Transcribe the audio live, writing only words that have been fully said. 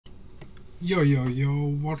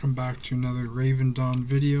Yo, welcome back to another Ravendawn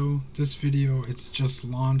video. This video, it's just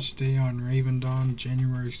launch day on Ravendawn,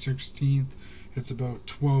 January 16th. It's about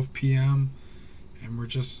 12 p.m. and we're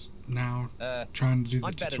just now trying to do the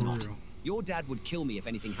I'd better tutorial. not. Your dad would kill me if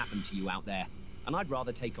anything happened to you out there, and I'd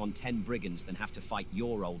rather take on 10 brigands than have to fight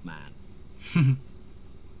your old man.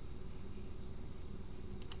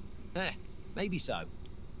 Maybe so,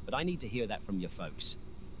 but I need to hear that from your folks.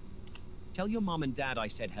 Tell your mom and dad I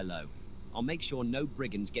said hello. I'll make sure no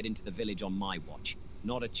brigands get into the village on my watch.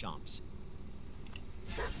 Not a chance.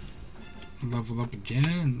 Level up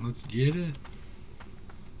again. Let's get it.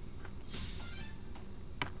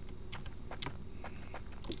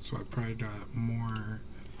 So I probably got more.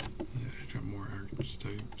 Yeah, I got more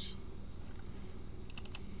archetypes.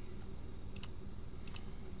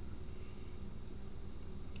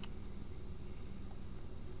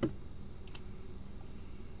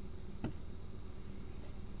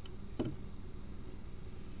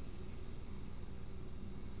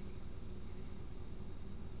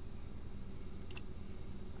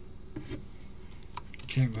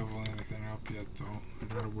 Can't level anything up yet though.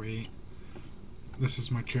 I gotta wait. This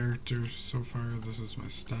is my character so far. This is my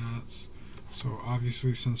stats. So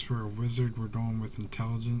obviously, since we're a wizard, we're going with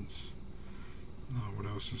intelligence. What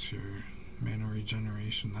else is here? Mana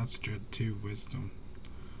regeneration. That's good too. Wisdom.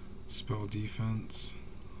 Spell defense.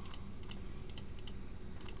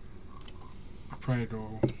 I'll probably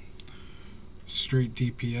go straight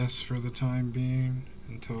DPS for the time being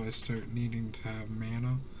until I start needing to have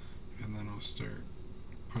mana, and then I'll start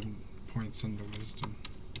putting points into wisdom.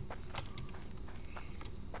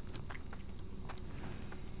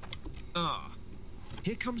 Ah,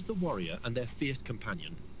 here comes the warrior and their fierce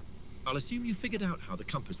companion. I'll assume you figured out how the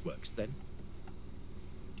compass works then.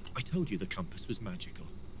 I told you the compass was magical.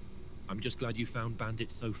 I'm just glad you found Bandit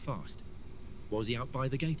so fast. Was he out by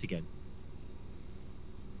the gate again?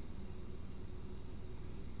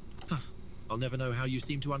 Huh. I'll never know how you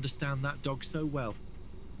seem to understand that dog so well.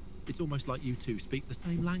 It's almost like you two speak the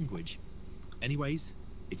same language. Anyways,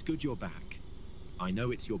 it's good you're back. I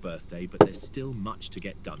know it's your birthday, but there's still much to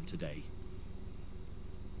get done today.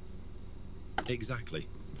 Exactly.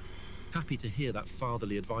 Happy to hear that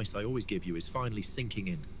fatherly advice I always give you is finally sinking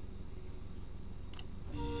in.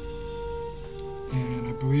 And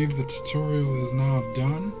I believe the tutorial is now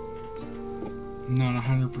done. I'm not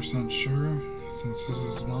 100% sure since this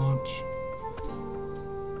is launch.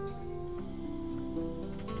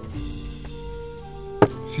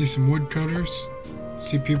 See some woodcutters.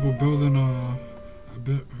 See people building a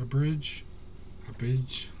bridge. A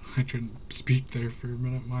bridge. I couldn't speak there for a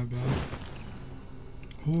minute, my bad.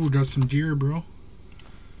 Oh, got some deer, bro.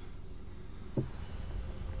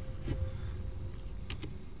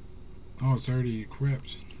 Oh, it's already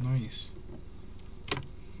equipped. Nice.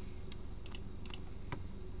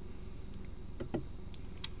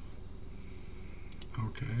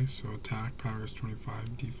 Okay, so attack power is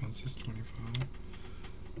 25, defense is 25.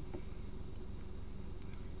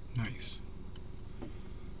 Nice.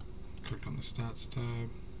 Click on the stats tab.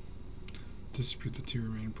 Distribute the 2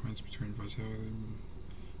 remaining points between vitality,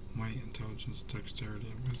 might, intelligence, dexterity,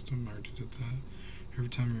 and wisdom. I already did that. Every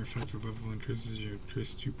time your effective level increases, you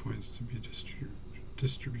increase 2 points to be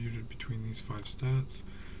distributed between these 5 stats.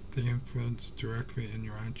 They influence directly in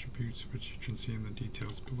your attributes, which you can see in the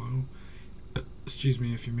details below. Excuse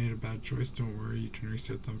me, if you made a bad choice, don't worry, you can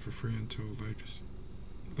reset them for free until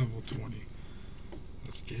level 20.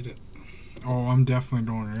 Let's get it. Oh, I'm definitely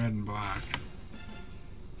going red and black.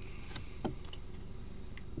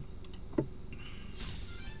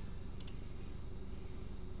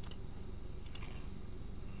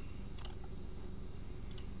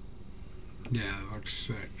 Yeah, that looks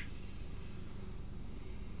sick.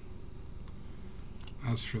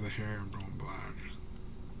 As for the hair, I'm going black.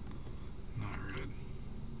 Not red.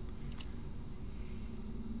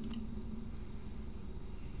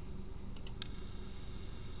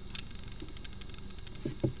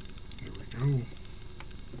 There we go.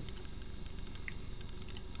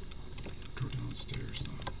 Go downstairs now.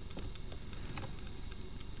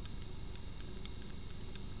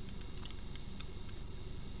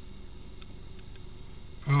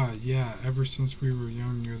 Yeah, ever since we were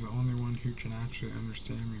young, you're the only one who can actually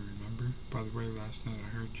understand me, remember? By the way, last night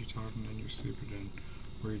I heard you talking in your sleep again.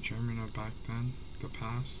 Were you dreaming of back then? The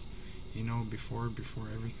past? You know, before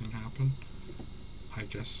everything happened? I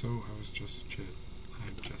guess so, I was just a kid.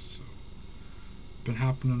 I guess so. Been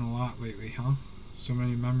happening a lot lately, huh? So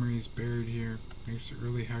many memories buried here, makes it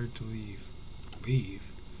really hard to leave. Leave?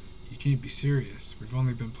 You can't be serious. We've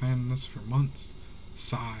only been planning this for months.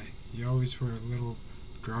 Sigh. You always were a little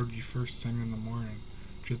groggy first thing in the morning.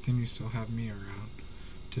 Good thing you still have me around.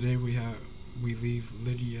 Today we leave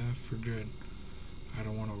Lydia for good. I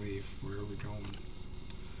don't want to leave. Where are we going?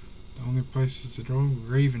 The only places to go,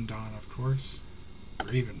 Ravendawn, of course.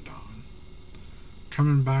 Ravendawn.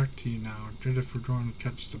 Coming back to you now. Good if we're going to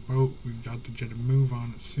catch the boat. We've got to get a move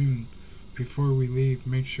on it soon. Before we leave,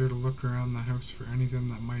 make sure to look around the house for anything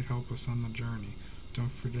that might help us on the journey.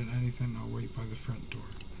 Don't forget anything. I'll wait by the front door.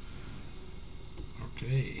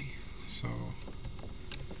 Okay, so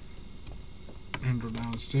I'm gonna go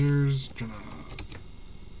downstairs. Gonna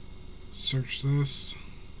search this.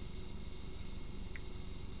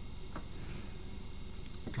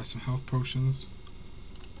 Got some health potions.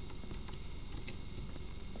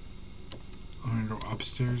 I'm gonna go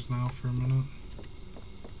upstairs now for a minute.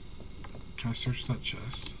 Can I search that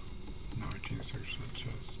chest? No, I can't search that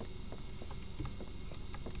chest.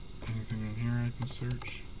 Anything in here I can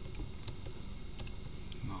search?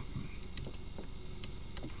 Nothing.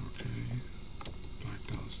 Okay. Back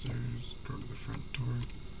downstairs. Go to the front door.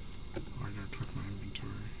 Oh, I gotta click my inventory.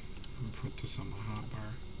 I'm gonna put this on my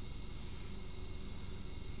hotbar.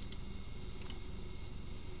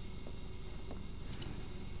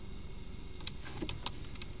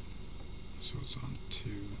 So it's on 2.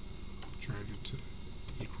 I'll drag it to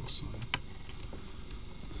equal sign.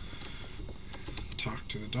 Talk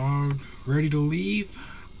to the dog. Ready to leave?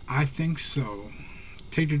 I think so.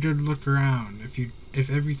 Take a good look around. If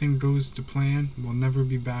everything goes to plan, we'll never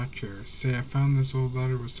be back here. Say I found this old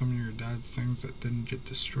letter with some of your dad's things that didn't get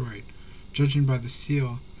destroyed. Judging by the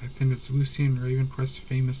seal, I think it's Lucian Ravenquest's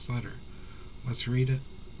famous letter. Let's read it.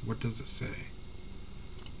 What does it say?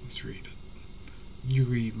 Let's read it. You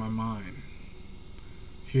read my mind.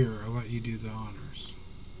 Here, I'll let you do the honors.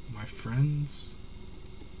 My friends.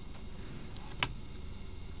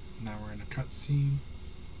 Now we're in a cutscene.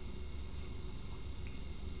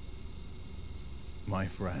 My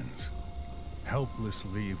friends,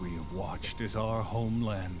 helplessly we have watched as our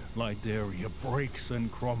homeland, Lydaria, breaks and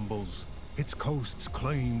crumbles, its coasts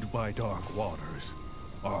claimed by dark waters,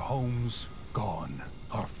 our homes gone,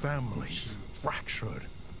 our families fractured,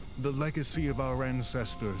 the legacy of our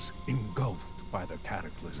ancestors engulfed by the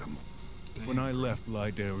cataclysm. When I left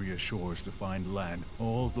Lydaria shores to find land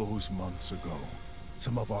all those months ago,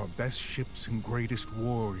 some of our best ships and greatest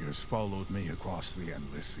warriors followed me across the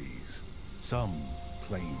endless seas. Some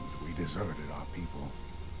claimed we deserted our people.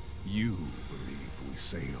 You believed we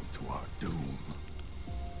sailed to our doom.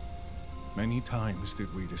 Many times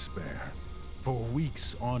did we despair. For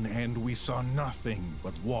weeks on end we saw nothing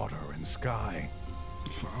but water and sky.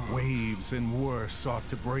 Waves and worse sought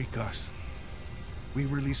to break us. We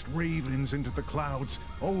released ravens into the clouds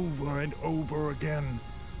over and over again.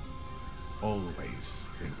 Always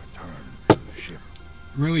they returned to the ship.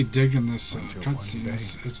 I'm really digging this Until cutscene. one day,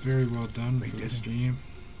 It's very well done they for this didn't. game.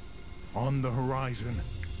 On the horizon,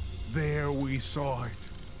 there we saw it.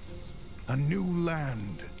 A new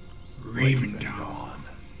land. Ravendawn.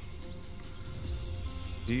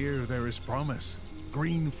 Here there is promise.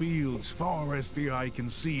 Green fields far as the eye can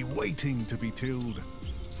see, waiting to be tilled.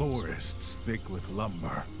 Forests thick with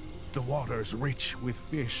lumber. The waters rich with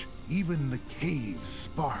fish. Even the caves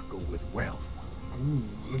sparkle with wealth. Ooh,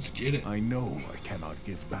 let's get it. I know I cannot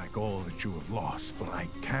give back all that you have lost, but I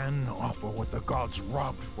can offer what the gods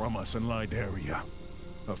robbed from us in Lydaria.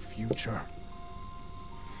 A future.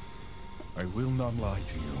 I will not lie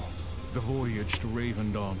to you. The voyage to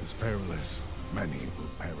Ravendawn is perilous. Many will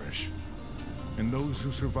perish. And those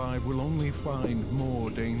who survive will only find more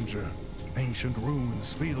danger. Ancient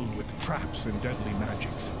ruins filled with traps and deadly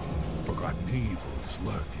magics. Forgotten evils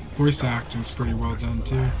lurking. Voice acting's pretty well done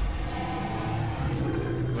too.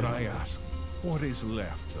 But I ask, what is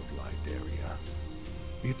left of Lydaria?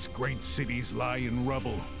 Its great cities lie in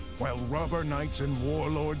rubble, while robber knights and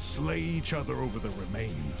warlords slay each other over the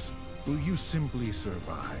remains. Will you simply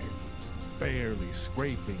survive, barely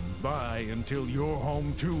scraping by until your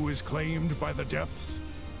home too is claimed by the depths?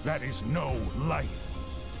 That is no life.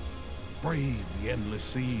 Brave the endless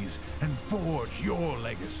seas and forge your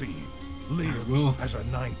legacy. Live as a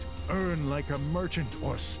knight, earn like a merchant,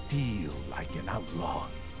 or steal like an outlaw.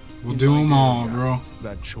 We'll In do them all, Lydaria, bro.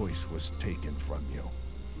 That choice was taken from you.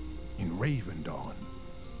 In Ravendawn,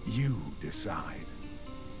 you decide.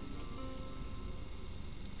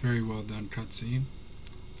 Very well done cutscene.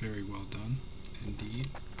 Very well done, indeed.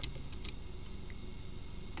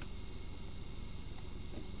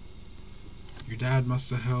 Your dad must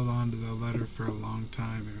have held on to the letter for a long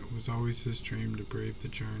time, and it was always his dream to brave the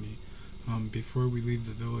journey. Before we leave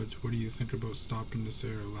the village, what do you think about stopping to say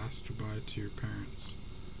our last goodbye to your parents?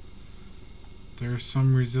 There are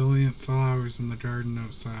some resilient flowers in the garden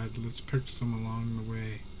outside. Let's pick some along the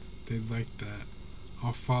way. They'd like that.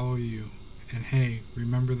 I'll follow you. And hey,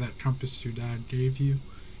 remember that compass your dad gave you?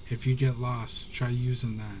 If you get lost, try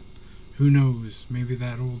using that. Who knows, maybe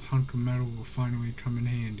that old hunk of metal will finally come in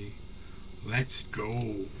handy. Let's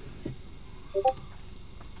go.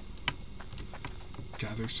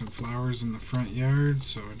 Gather some flowers in the front yard,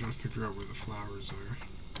 so I gotta figure out where the flowers are.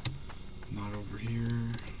 Not over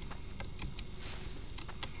here.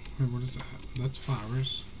 Wait, what is that? That's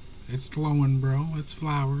flowers. It's glowing, bro. It's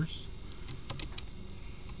flowers.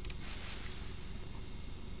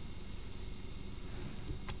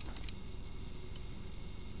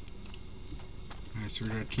 Alright, so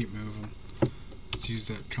we gotta keep moving. Let's use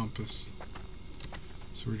that compass.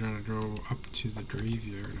 So we gotta go up to the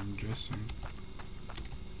graveyard, I'm guessing.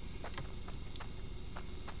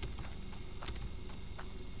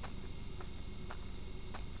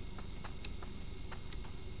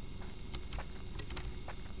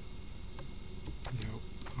 Yep,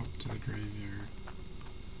 up to the graveyard.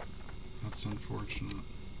 That's unfortunate.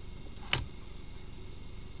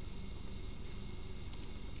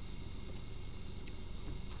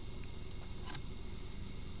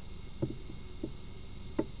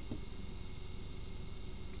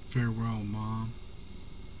 Farewell, Mom.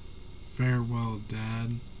 Farewell,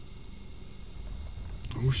 Dad.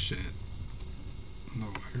 Oh shit. No,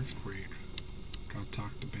 earthquake. Gotta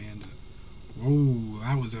talk to Bandit. Whoa,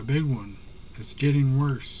 that was a big one. It's getting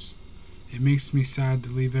worse. It makes me sad to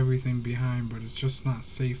leave everything behind, but it's just not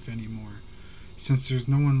safe anymore. Since there's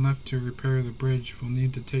no one left to repair the bridge, we'll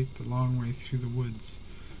need to take the long way through the woods.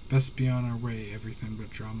 Best be on our way, everything but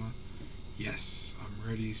drama. Yes, I'm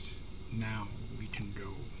ready. Now we can go.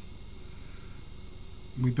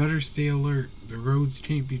 We better stay alert. The roads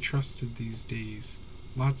can't be trusted these days.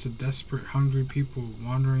 Lots of desperate, hungry people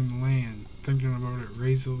wandering the land. Thinking about it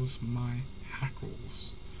raises my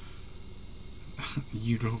hackles.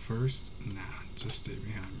 You go first? Nah, just stay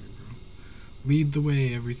behind me, bro. Lead the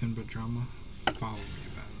way, everything but drama. Follow me,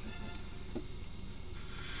 then.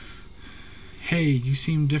 Hey, you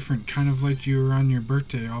seem different, kind of like you were on your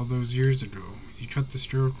birthday all those years ago. You cut the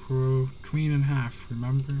scarecrow clean in half,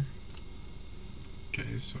 remember?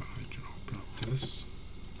 Okay, so I can open up this.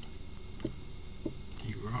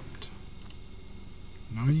 Erupt.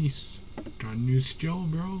 Nice. Got a new skill,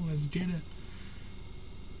 bro. Let's get it.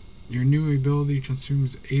 Your new ability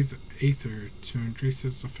consumes aether to increase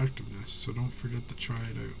its effectiveness, so don't forget to try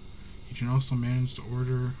it out. You can also manage the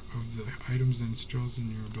order of the items and skills in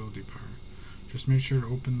your ability bar. Just make sure to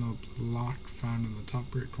open the lock found in the top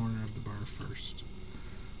right corner of the bar first.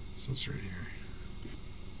 So it's right here.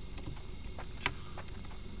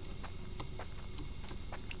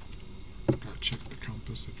 Gotta check the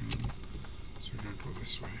compass again. So we gotta go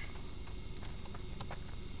this way.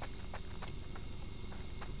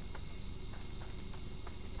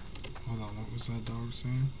 Hold on, what was that dog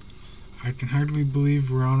saying? I can hardly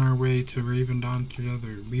believe we're on our way to Ravendawn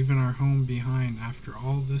together, leaving our home behind after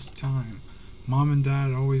all this time. Mom and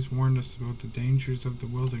Dad always warned us about the dangers of the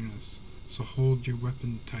wilderness, so hold your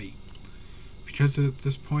weapon tight. Because at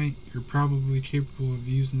this point, you're probably capable of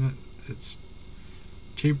using its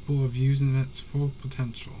full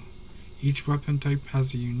potential. Each weapon type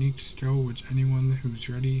has a unique skill which anyone who's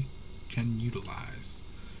ready can utilize.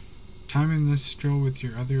 Timing this skill with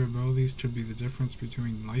your other abilities could be the difference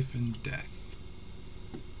between life and death.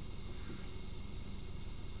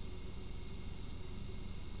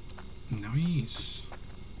 Nice.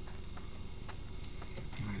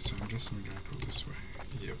 Alright, so I'm guessing we gotta go this way.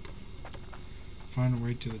 Yep. Find a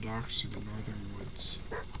way to the docks through the northern woods.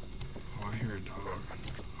 Oh, I hear a dog.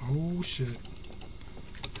 Oh shit.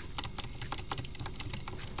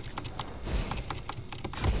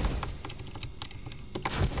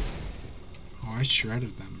 Oh, I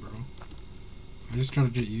shredded them, bro. I just gotta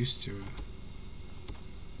get used to it.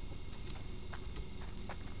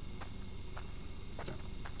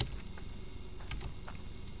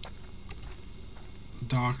 The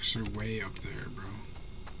docks are way up there, bro.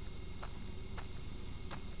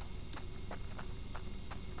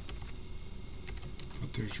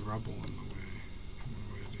 But there's rubble in the way. What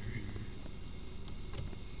do I do here?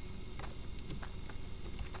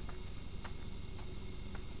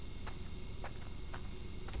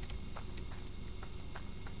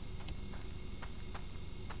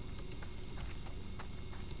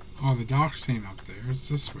 Oh, the docks ain't up there. It's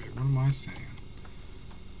this way. What am I saying?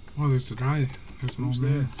 Oh, there's a guy. There's an old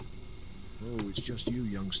man. Oh, it's just you,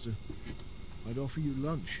 youngster. I'd offer you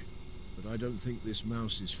lunch, but I don't think this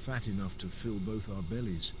mouse is fat enough to fill both our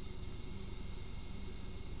bellies.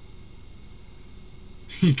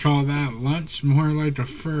 You call that lunch? More like a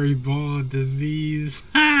furry ball of disease.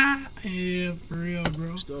 Ha! Yeah, for real,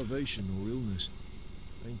 bro. Starvation or illness.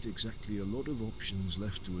 Ain't exactly a lot of options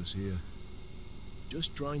left to us here.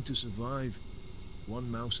 Just trying to survive,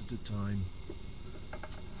 one mouse at a time.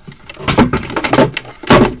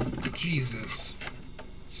 Jesus.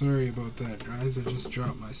 Sorry about that, guys. I just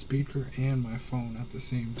dropped my speaker and my phone at the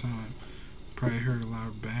same time. Probably heard a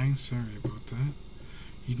loud bang. Sorry about that.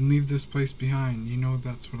 You can leave this place behind. You know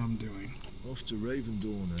that's what I'm doing. Off to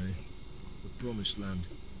Ravendawn, eh? The promised land.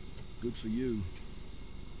 Good for you.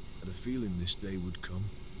 Had a feeling this day would come,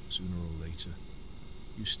 sooner or later.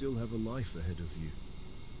 You still have a life ahead of you.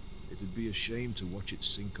 It'd be a shame to watch it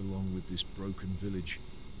sink along with this broken village.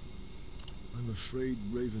 I'm afraid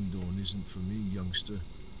Ravendawn isn't for me, youngster.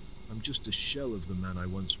 I'm just a shell of the man I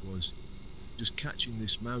once was. Just catching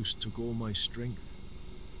this mouse took all my strength.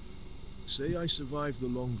 Say I survived the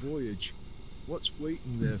long voyage. What's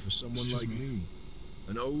waiting there for someone like me?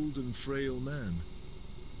 An old and frail man?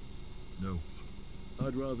 No.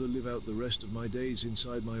 I'd rather live out the rest of my days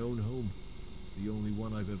inside my own home. The only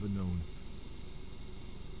one I've ever known.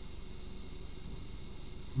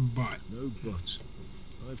 But. No buts.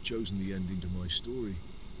 I've chosen the ending to my story.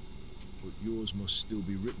 But yours must still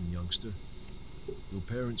be written, youngster. Your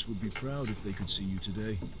parents would be proud if they could see you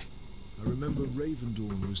today. I remember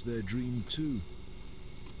Ravendawn was their dream too.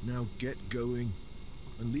 Now get going,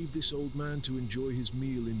 and leave this old man to enjoy his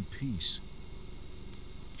meal in peace.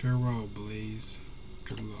 Farewell, Blaze.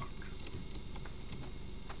 Good luck.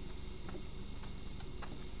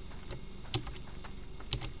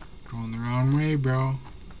 Going the wrong way, bro.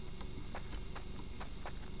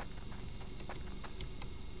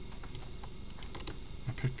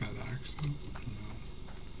 I picked that axe up.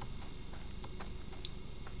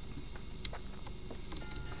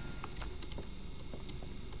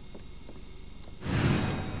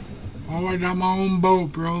 Oh, I got my own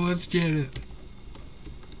boat, bro. Let's get it.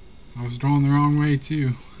 I was going the wrong way,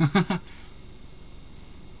 too.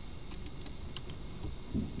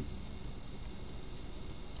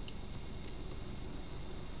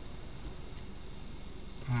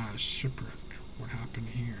 Ah, shipwreck. What happened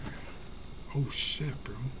here? Oh, shit,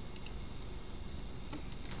 bro.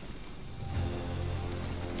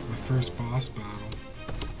 My first boss battle.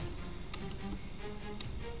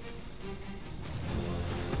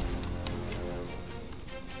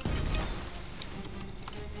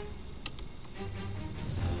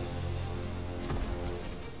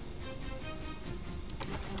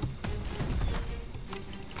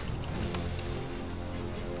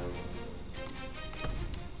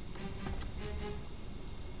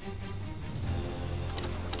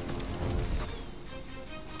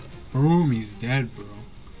 Boom, he's dead, bro.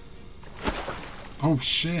 Oh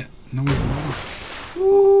shit. No, he's not.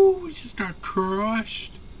 Ooh, we just got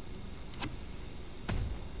crushed.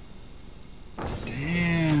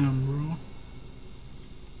 Damn, bro.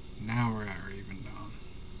 Now we're at Ravendawn.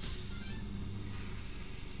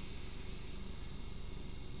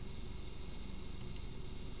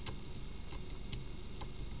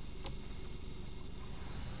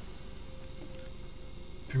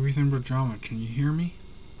 Everything but drama. Can you hear me?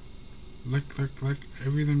 Lick,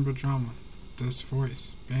 everything but drama. This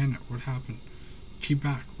voice. Bandit, what happened? Keep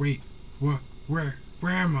back. Wait. What? Where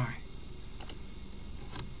am I?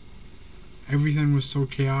 Everything was so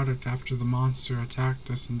chaotic after the monster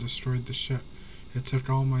attacked us and destroyed the ship. It took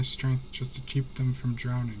all my strength just to keep them from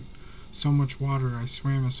drowning. So much water, I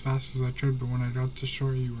swam as fast as I could, but when I got to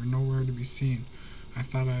shore, you were nowhere to be seen. I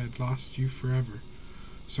thought I had lost you forever.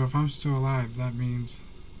 So if I'm still alive, that means...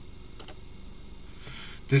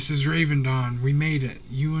 This is Ravendawn. We made it.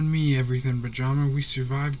 You and me, everything but drama. We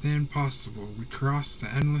survived the impossible. We crossed the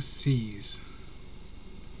endless seas.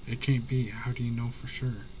 It can't be. How do you know for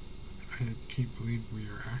sure? I can't believe we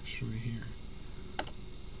are actually here.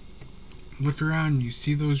 Look around. You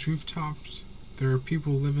see those rooftops? There are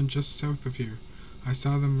people living just south of here. I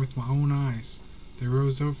saw them with my own eyes. They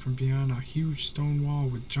rose out from beyond a huge stone wall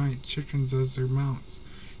with giant chickens as their mounts.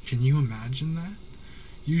 Can you imagine that?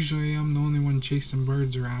 Usually I'm the only one chasing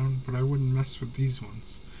birds around, but I wouldn't mess with these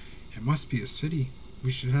ones. It must be a city.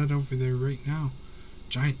 We should head over there right now.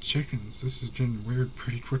 Giant chickens. This is getting weird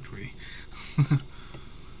pretty quickly.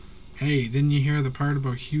 Hey, didn't you hear the part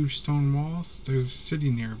about huge stone walls? There's a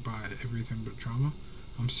city nearby, everything but drama.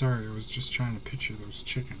 I'm sorry, I was just trying to picture those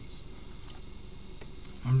chickens.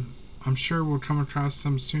 I'm sure we'll come across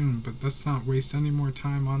them soon, but let's not waste any more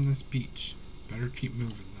time on this beach. Better keep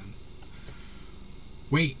moving.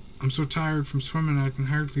 Wait, I'm so tired from swimming I can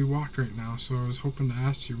hardly walk right now, so I was hoping to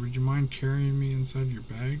ask you, would you mind carrying me inside your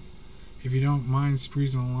bag? If you don't mind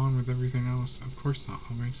squeezing along with everything else, of course not.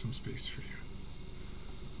 I'll make some space for you.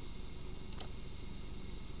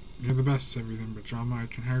 You're the best at everything but drama. I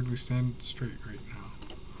can hardly stand straight right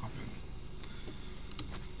now. Hop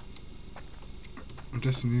in. I'm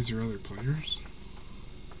guessing these are other players.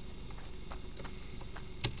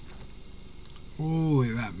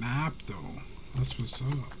 Holy, that map though. That's what's up.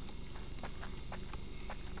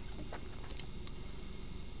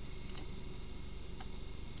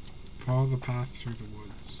 Follow the path through the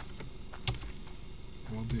woods.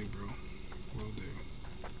 Will do, bro. Will do.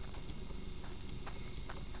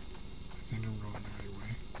 I think I'm going the right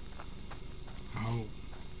way. Oh.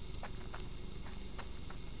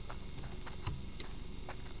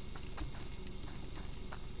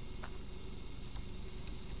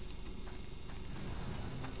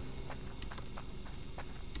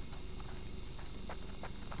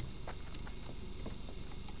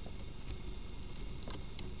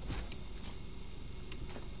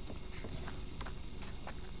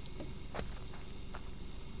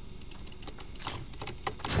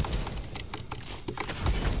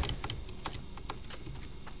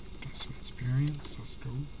 Let's go.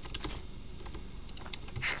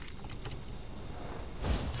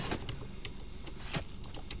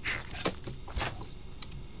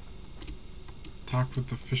 Talk with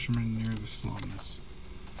the fisherman near the slums.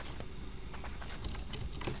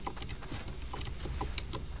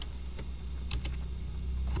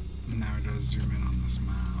 Now I gotta zoom in on this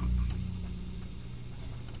map.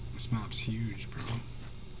 This map's huge, bro.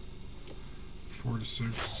 4 to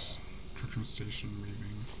 6. Trucking station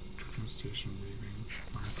leaving. Trucking station leaving.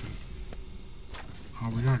 Market. Oh,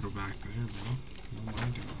 we gotta go back there, bro. What am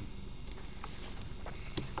I doing?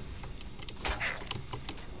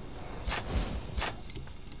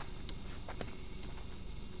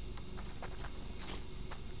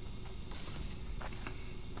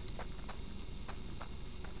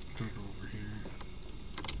 Gotta go over here.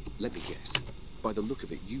 Let me guess. By the look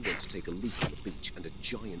of it, you went to take a leak on the beach and a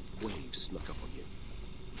giant wave snuck up on you.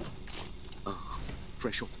 Ah,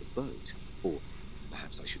 fresh off the boat. Or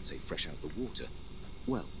perhaps I should say fresh out the water.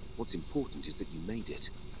 Well, what's important is that you made it.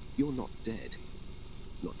 You're not dead.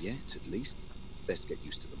 Not yet, at least. Best get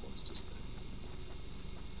used to the monsters, though.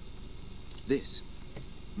 This,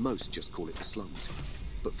 most just call it the slums.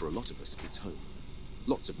 But for a lot of us, it's home.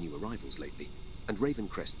 Lots of new arrivals lately, and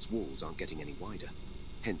Ravencrest's walls aren't getting any wider.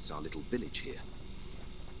 Hence our little village here.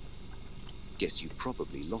 Guess you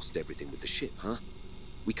probably lost everything with the ship, huh?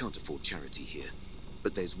 We can't afford charity here,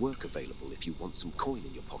 but there's work available if you want some coin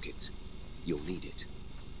in your pockets. You'll need it.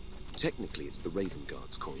 Technically, it's the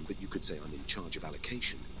Ravenguard's coin, but you could say I'm in charge of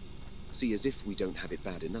allocation. See, as if we don't have it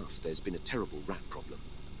bad enough, there's been a terrible rat problem.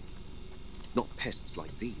 Not pests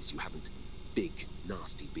like these, you haven't. Big,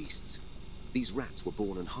 nasty beasts. These rats were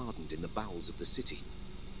born and hardened in the bowels of the city.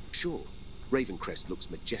 Sure, Ravencrest looks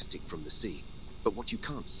majestic from the sea, but what you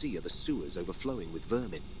can't see are the sewers overflowing with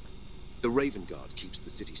vermin. The Ravenguard keeps the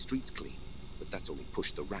city streets clean, but that's only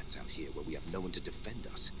pushed the rats out here where we have no one to defend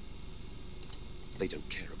us. They don't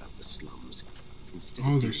care about the slums. Instead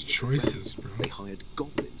of there's dealing with the choices, rats, bro. they hired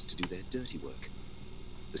goblins to do their dirty work.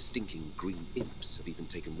 The stinking green imps have even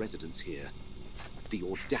taken residence here. The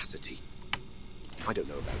audacity. I don't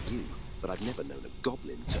know about you, but I've never known a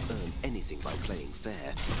goblin to earn anything by playing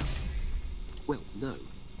fair. Well, no.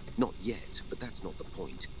 Not yet, but that's not the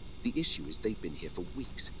point. The issue is they've been here for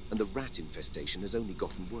weeks, and the rat infestation has only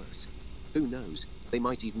gotten worse. Who knows? They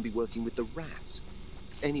might even be working with the rats.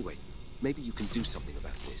 Anyway, maybe you can do something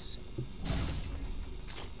about this.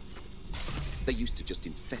 They used to just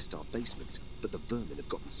infest our basements, but the vermin have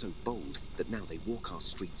gotten so bold that now they walk our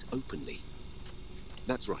streets openly.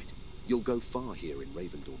 That's right. You'll go far here in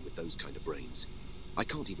Ravendawn with those kind of brains. I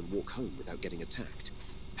can't even walk home without getting attacked.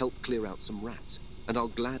 Help clear out some rats, and I'll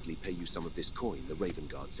gladly pay you some of this coin the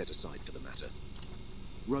Ravenguard set aside for the matter.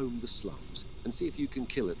 Roam the slums, and see if you can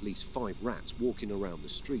kill at least 5 rats walking around the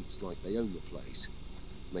streets like they own the place.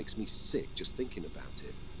 Makes me sick just thinking about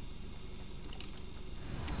it.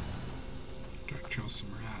 Gotta kill some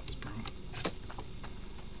rats, bro.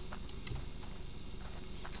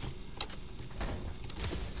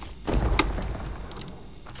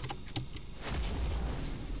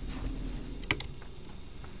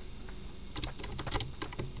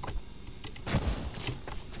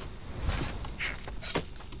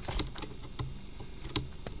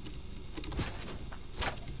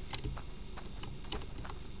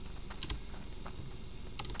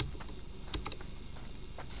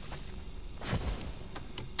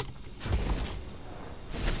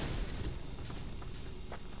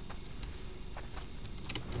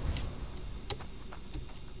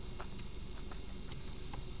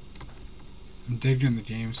 digging the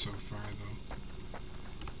game so far, though.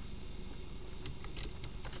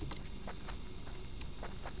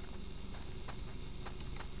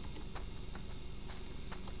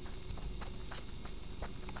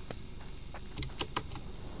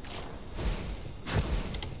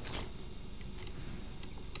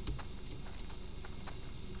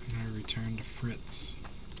 And I return to Fritz.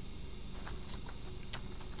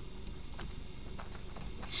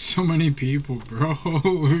 So many people, bro.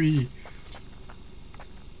 Holy.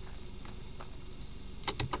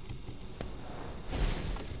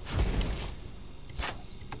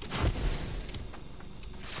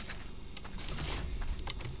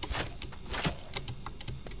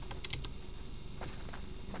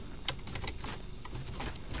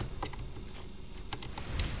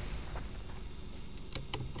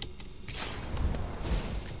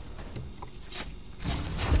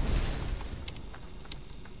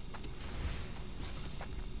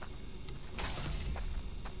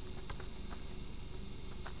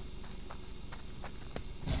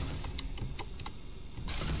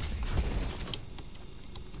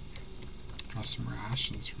 Got some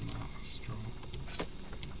rations from that stroll.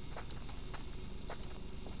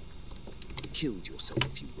 Killed yourself a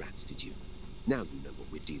few rats, did you? Now you know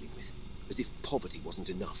what we're dealing with. As if poverty wasn't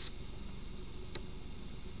enough.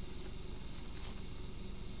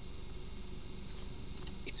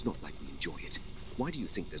 It's not like we enjoy it. Why do you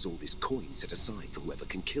think there's all this coin set aside for whoever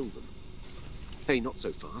can kill them? Hey, not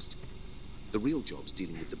so fast. The real job's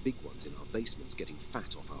dealing with the big ones in our basements getting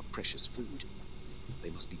fat off our precious food. They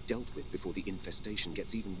must be dealt with before the infestation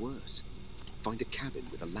gets even worse. Find a cabin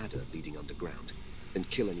with a ladder leading underground, then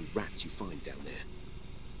kill any rats you find down there.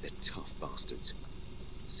 They're tough bastards.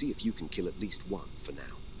 See if you can kill at least one for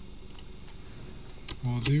now.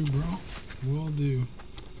 Will do, bro. Will do.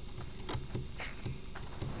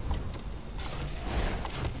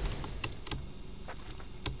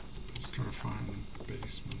 Just gotta find the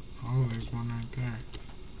basement. Oh, there's one right there.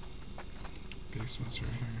 Basement's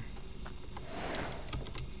right here.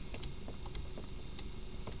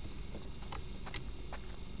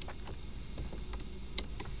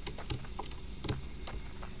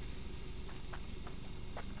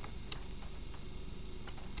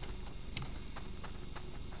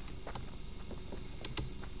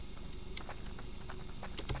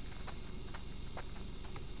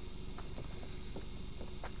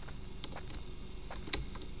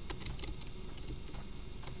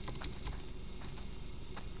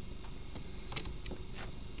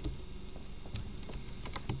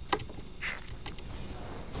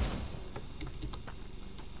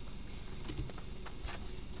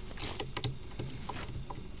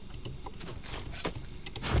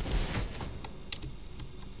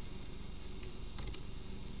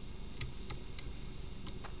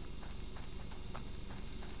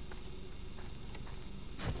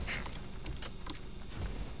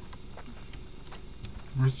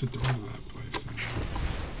 Where's the door to that place?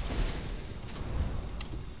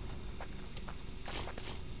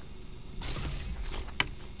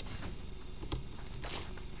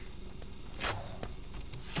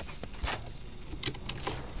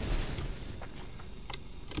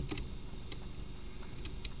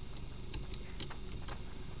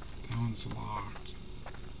 That one's locked.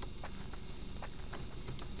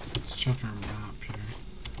 Let's check our map here.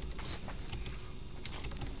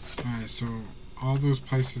 Alright, so all those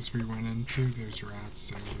places we went into, there's rats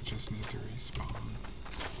there. We just need to respawn.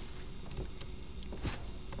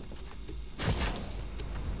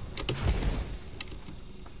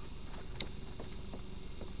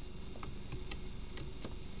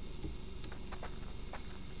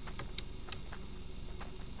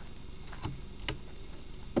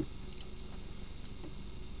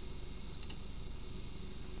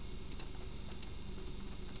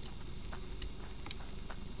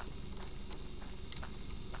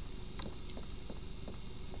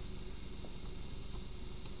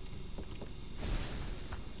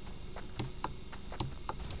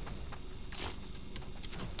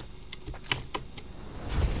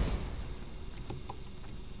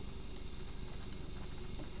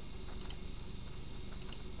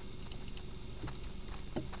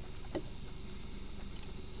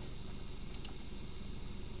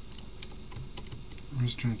 I'm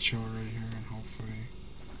just gonna chill right here and hopefully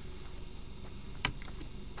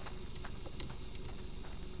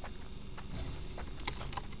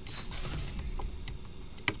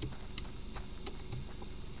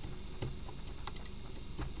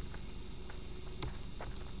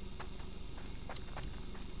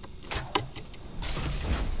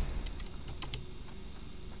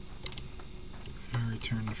I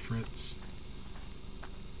return to Fritz.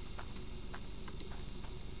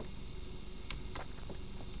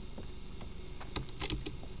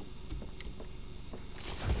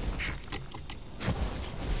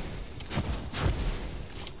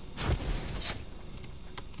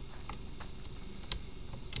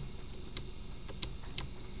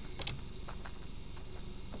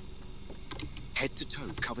 head to toe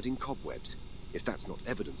covered in cobwebs. If that's not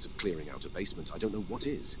evidence of clearing out a basement, I don't know what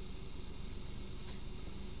is.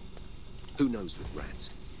 Who knows with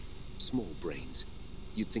rats? Small brains.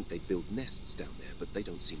 You'd think they'd build nests down there, but they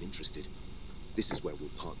don't seem interested. This is where we'll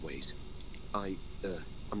part ways. I'm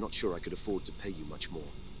not sure I could afford to pay you much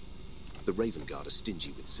more. The Ravenguard are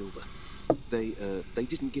stingy with silver. They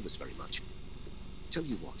didn't give us very much. Tell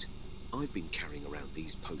you what, I've been carrying around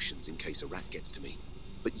these potions in case a rat gets to me,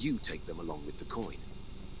 but you take them along with the coin.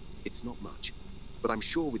 It's not much, but I'm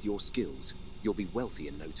sure with your skills, you'll be wealthy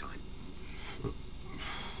in no time.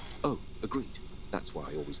 Oh, agreed. That's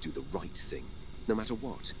why I always do the right thing, no matter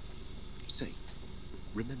what. Say,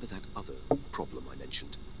 remember that other problem I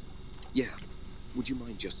mentioned? Yeah, would you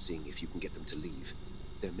mind just seeing if you can get them to leave?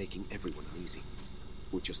 They're making everyone uneasy.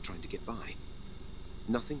 We're just trying to get by.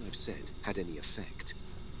 Nothing I've said had any effect.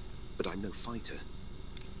 But I'm no fighter.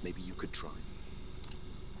 Maybe you could try.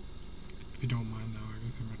 If you don't mind now,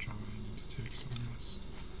 everything much on I need to take some rest.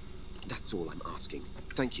 That's all I'm asking.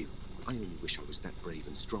 Thank you. I only wish I was that brave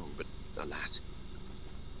and strong, but alas.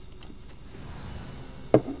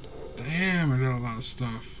 Damn, I got a lot of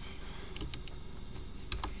stuff.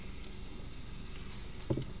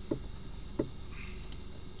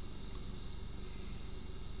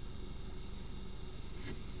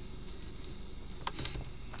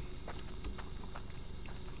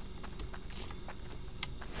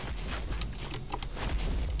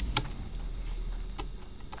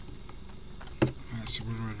 Alright, so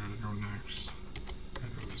where do I gotta go next? I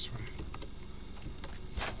go this way.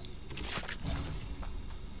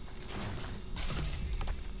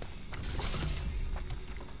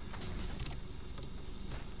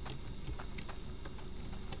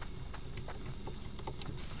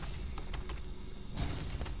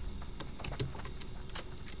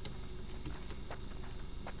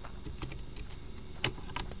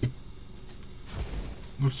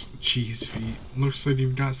 Looks cheese feet. Looks like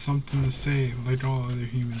you've got something to say, like all other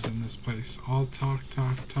humans in this place. All talk,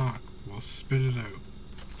 talk, talk. Well, spit it out.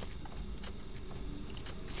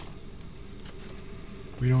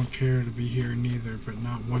 We don't care to be here neither, but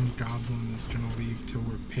not one goblin is gonna leave till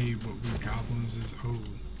we're paid what we goblins is owed.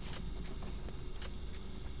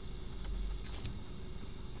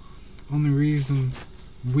 Only reason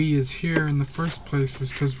we is here in the first place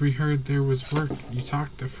is because we heard there was work. You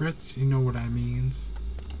talked to Fritz, you know what I means.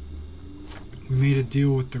 We made a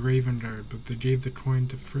deal with the Ravenguard, but they gave the coin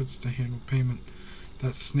to Fritz to handle payment.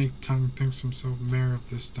 That snake tongue thinks himself mayor of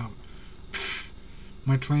this dump. Pfft.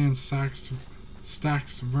 My clan stacks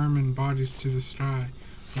vermin bodies to the sky,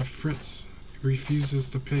 but Fritz refuses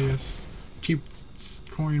to pay us. Keeps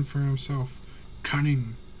coin for himself.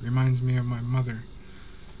 Cunning. Reminds me of my mother.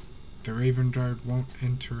 The Ravenguard won't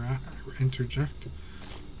interject.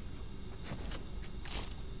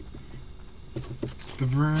 The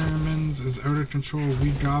vermins is out of control. We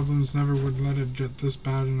goblins never would let it get this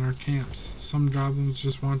bad in our camps. Some goblins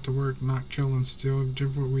just want to work, not kill and steal.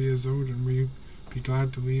 Give what we is owed, and we'd be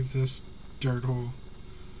glad to leave this dirt hole.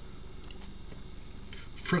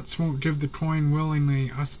 Fritz won't give the coin willingly.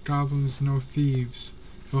 Us goblins no thieves.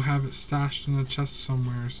 He'll have it stashed in a chest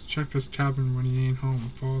somewhere. Check his cabin when he ain't home.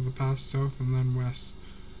 Follow the path south and then west.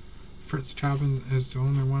 Fritz's cabin is the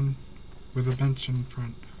only one with a bench in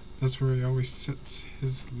front. That's where he always sits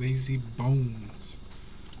his lazy bones.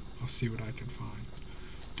 I'll see what I can find.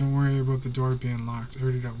 Don't worry about the door being locked. I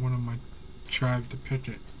already got one of my tribe to pick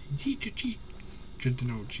it. Yeet. Good to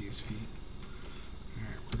know, cheese feet.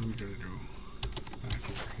 Alright, where do we gotta go? Back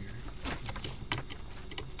over here.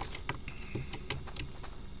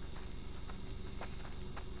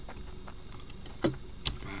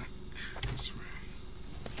 Back this way.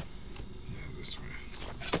 Yeah, this way.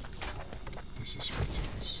 This is Fritz's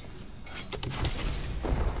house.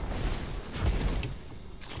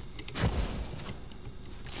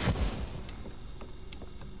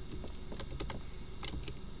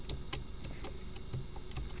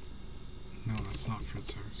 No, that's not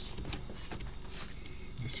Fritz's house.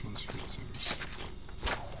 This one's Fritz's house.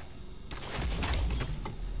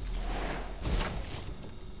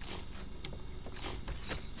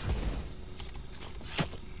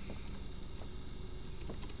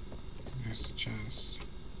 There's the chest.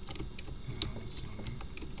 That's not it.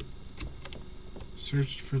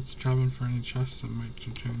 Search Fritz's cabin for any chests that might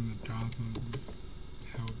contain the goblin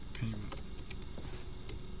withheld payment.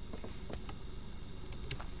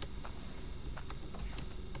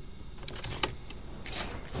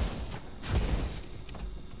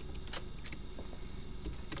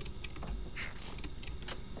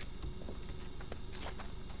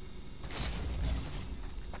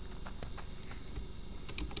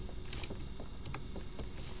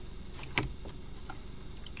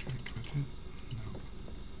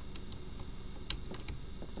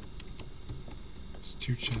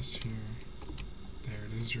 2 chests here. There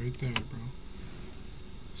it is right there, bro.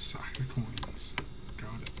 Sack of coins.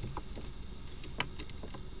 Got it.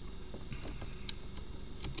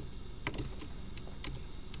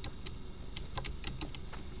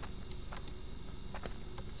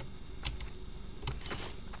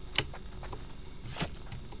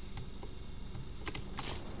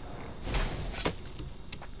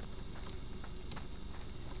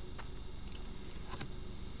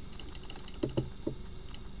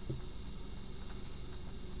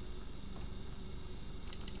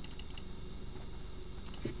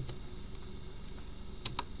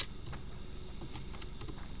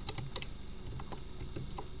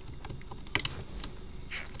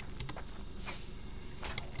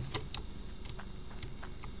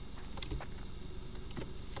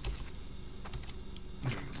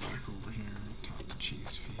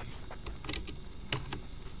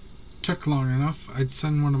 Took long enough. I'd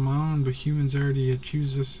send one of my own, but humans already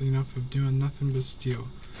accused us enough of doing nothing but steal.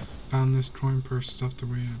 Found this coin purse stuffed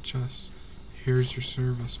away in a chest. Here's your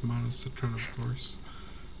service, minus the credit, of course.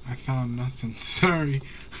 I found nothing. Sorry.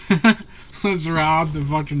 Let's rob the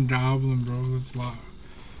fucking goblin, bro. Let's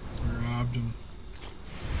robbed him.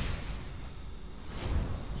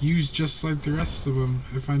 Used just like the rest of them.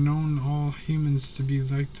 If I'd known all humans to be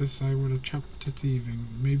like this, I would have kept to thieving.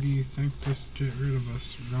 Maybe you think this get rid of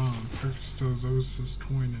us. Wrong. Kirk still owes this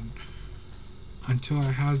coin, and until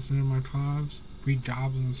I has it in my claws, we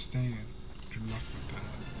goblins stand. Good luck with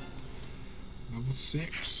that. Level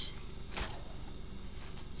 6.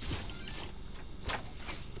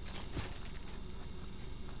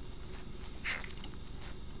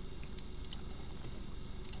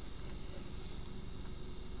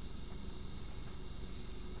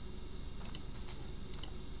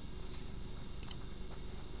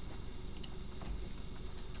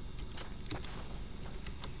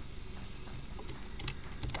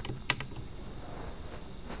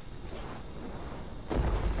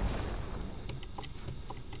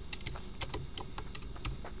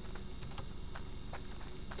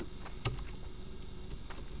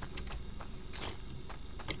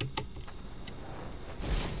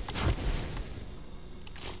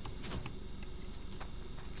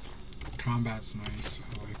 Combat's nice.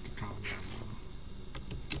 I like the combat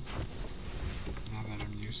now that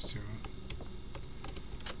I'm used to it.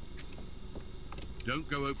 Don't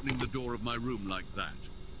go opening the door of my room like that.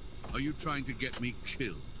 Are you trying to get me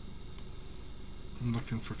killed? I'm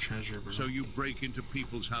looking for treasure, bro. So you break into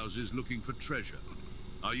people's houses looking for treasure?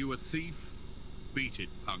 Are you a thief? Beat it,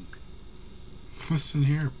 punk. Listen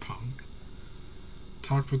here, punk.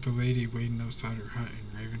 Talked with the lady waiting outside her hut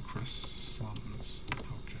in Ravencrest slums. Okay.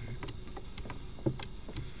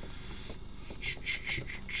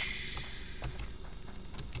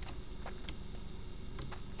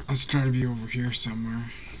 Let's try to be over here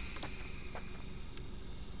somewhere.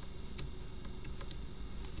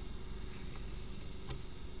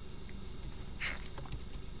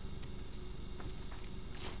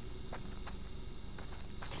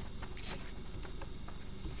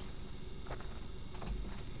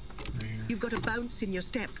 You've got a bounce in your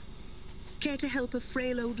step. Care to help a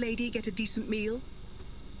frail old lady get a decent meal?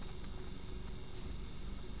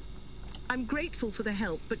 I'm grateful for the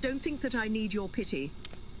help, but don't think that I need your pity.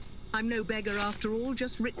 I'm no beggar after all,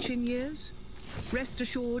 just rich in years. Rest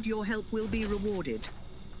assured your help will be rewarded.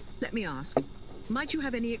 Let me ask, might you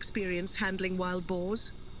have any experience handling wild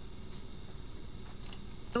boars?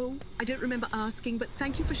 Oh, I don't remember asking, but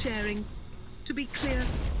thank you for sharing. To be clear,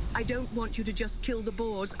 I don't want you to just kill the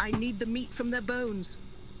boars. I need the meat from their bones.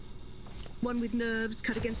 One with nerves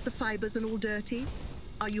cut against the fibers and all dirty.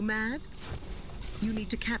 Are you mad? You need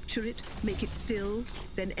to capture it, make it still,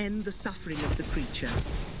 then end the suffering of the creature.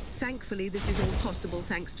 Thankfully, this is all possible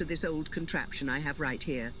thanks to this old contraption I have right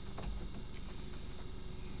here.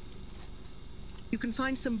 You can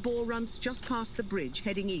find some boar runts just past the bridge,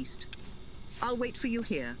 heading east. I'll wait for you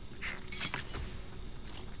here.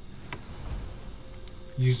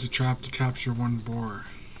 Use the trap to capture one boar.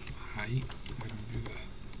 Aye, I can do that.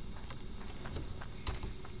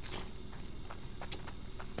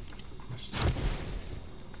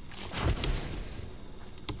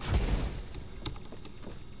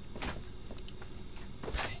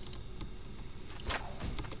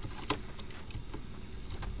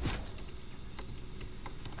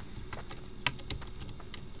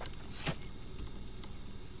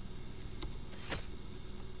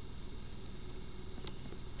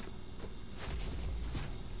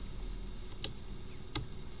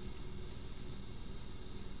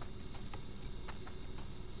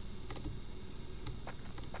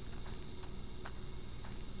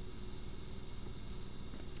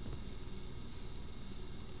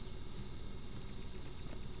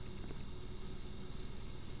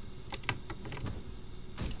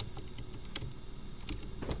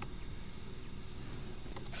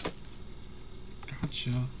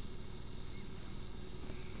 chill.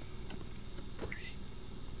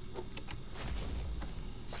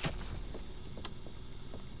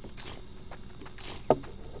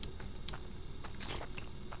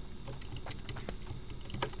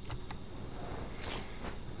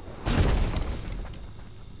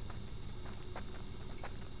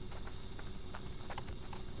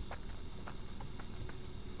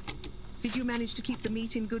 Did you manage to keep the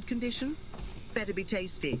meat in good condition? Better be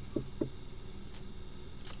tasty.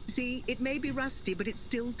 See, it may be rusty, but it's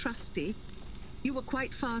still trusty. You were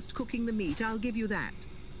quite fast cooking the meat, I'll give you that.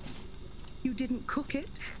 You didn't cook it?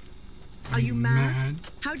 Are you mad?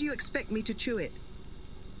 How do you expect me to chew it?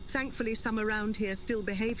 Thankfully, some around here still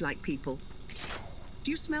behave like people.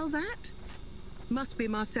 Do you smell that? Must be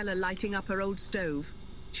Marcella lighting up her old stove.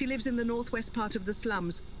 She lives in the northwest part of the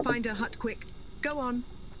slums. Find her hut quick. Go on.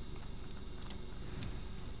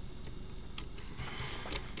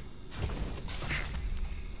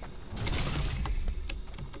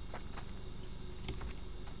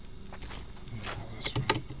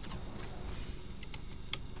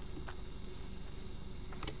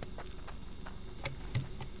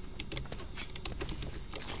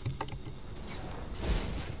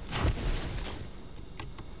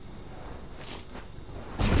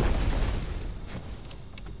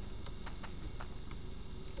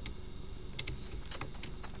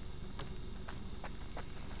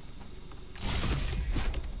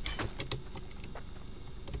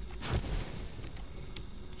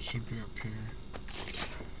 Should be up here.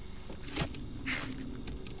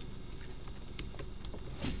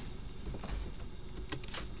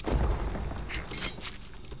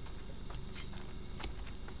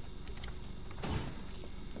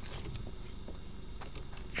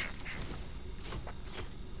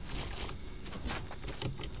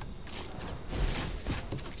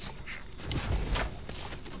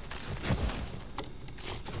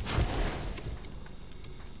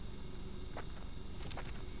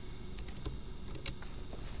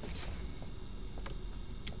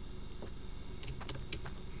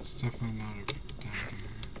 Definitely not a down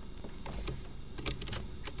here.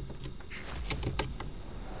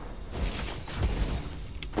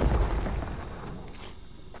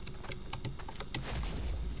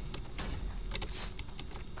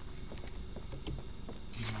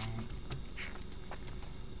 No.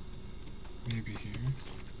 Maybe here.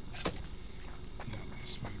 Yeah,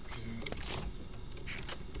 this might be it.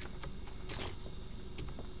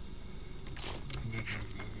 I don't know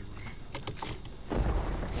the other way.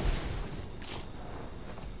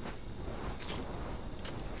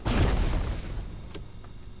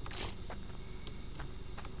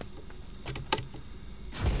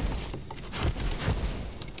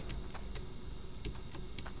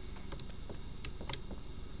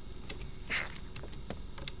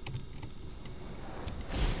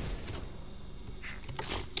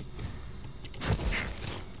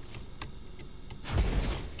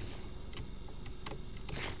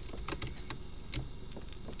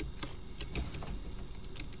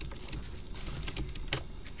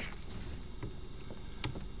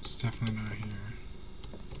 Definitely not here.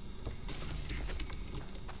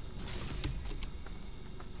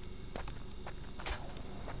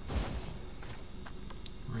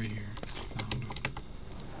 Right here. Found it.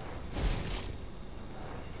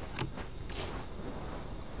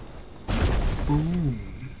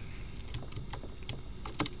 Boom.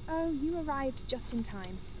 Oh, you arrived just in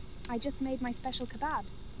time. I just made my special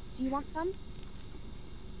kebabs. Do you want some?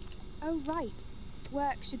 Oh, right.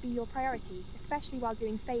 Work should be your priority, especially while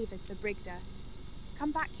doing favours for Brigda.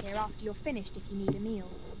 Come back here after you're finished if you need a meal.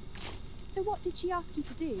 So what did she ask you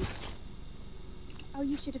to do? Oh,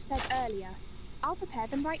 you should have said earlier. I'll prepare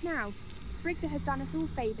them right now. Brigda has done us all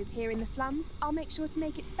favours here in the slums. I'll make sure to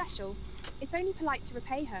make it special. It's only polite to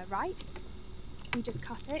repay her, right? We just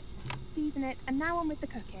cut it, season it, and now on with the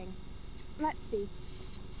cooking. Let's see.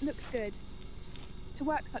 Looks good. To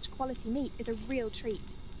work such quality meat is a real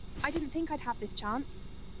treat. I didn't think I'd have this chance.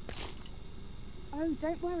 Oh,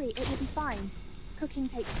 don't worry, it will be fine. Cooking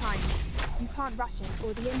takes time. You can't rush it,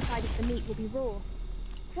 or the inside of the meat will be raw.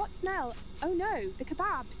 What smell? Oh no, the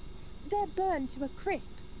kebabs. They're burned to a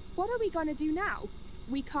crisp. What are we gonna do now?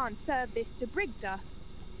 We can't serve this to Brigda.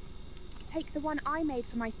 Take the one I made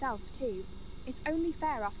for myself, too. It's only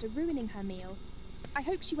fair after ruining her meal. I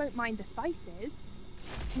hope she won't mind the spices.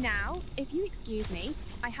 Now, if you excuse me,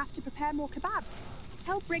 I have to prepare more kebabs.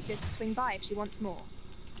 Tell Brigda to swing by if she wants more.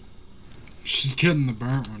 She's getting the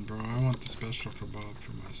burnt one, bro. I want the special kebab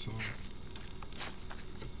for myself.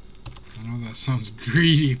 I know that sounds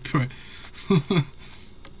greedy, but...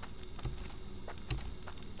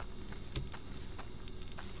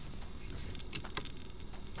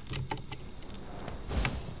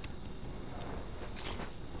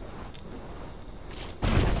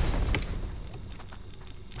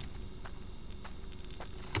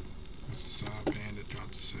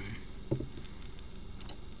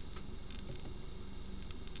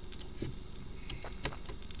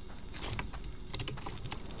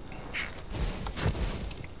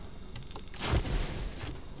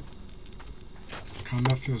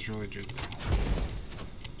 Combat feels really good though.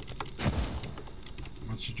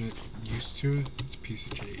 Once you get used to it, it's a piece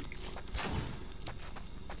of cake.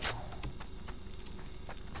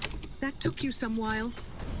 That took you some while.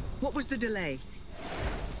 What was the delay?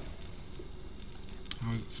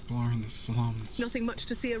 I was exploring the slums. Nothing much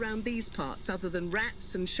to see around these parts other than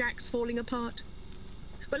rats and shacks falling apart.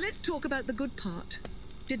 But let's talk about the good part.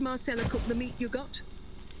 Did Marcella cook the meat you got?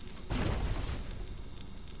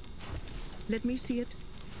 Let me see it.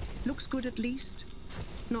 Looks good at least.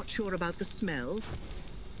 Not sure about the smell.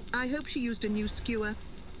 I hope she used a new skewer.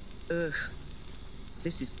 Ugh.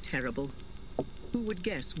 This is terrible. Who would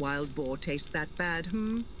guess wild boar tastes that bad,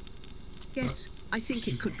 Yes, I think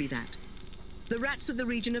it could be that. The rats of the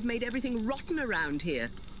region have made everything rotten around here.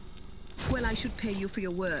 Well, I should pay you for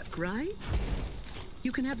your work, right?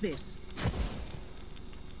 You can have this.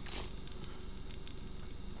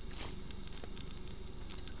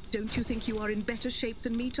 Don't you think you are in better shape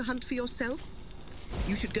than me to hunt for yourself?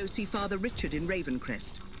 You should go see Father Richard in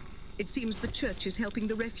Ravencrest. It seems the church is helping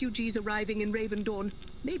the refugees arriving in Ravendawn.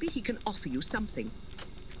 Maybe he can offer you something.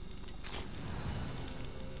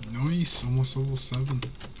 Nice, almost level 7.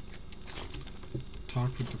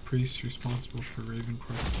 Talk with the priest responsible for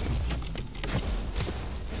Ravencrest.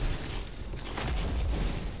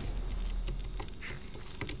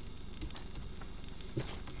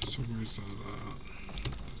 So where's that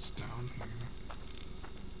that's down here.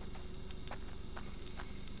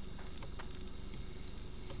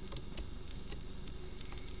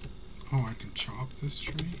 Oh, I can chop this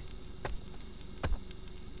tree?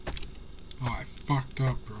 Oh, I fucked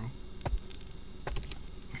up, bro.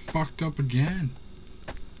 I fucked up again.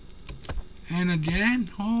 And again?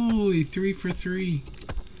 Holy, 3 for 3.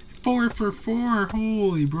 4 for 4.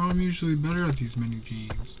 Holy, bro, I'm usually better at these mini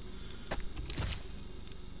games.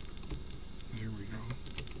 There we go.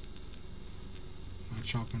 Can I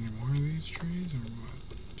chop any more of these trees or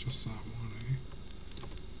what? Just that one, eh?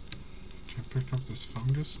 Can I pick up this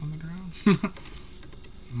fungus on the ground?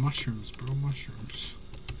 Mushrooms, bro, mushrooms.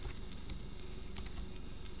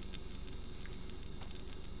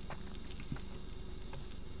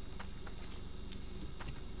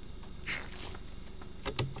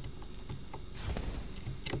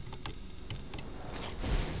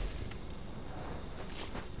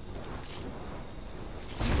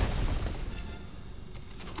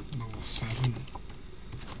 Level 7.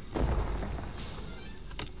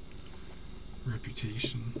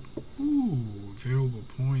 Reputation. Ooh, available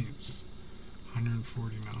points.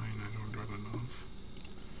 149, I don't got enough.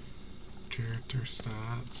 Character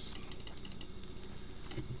stats.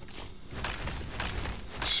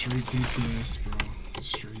 Straight DPS, bro.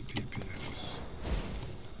 Straight DPS.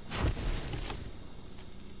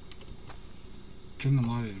 Getting a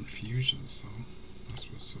lot of infusions, though. That's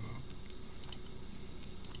what's up.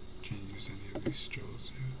 Can't use any of these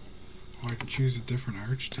skills yet. Oh, I can choose a different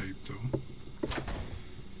archetype, though.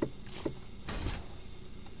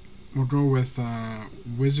 We'll go with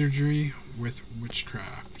wizardry with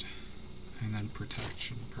witchcraft, and then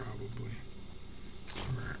protection probably,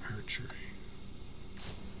 or archery.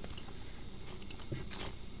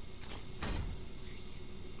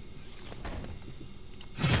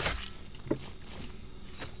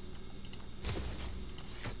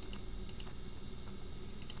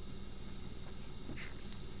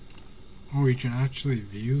 Oh, you can actually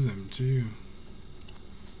view them too.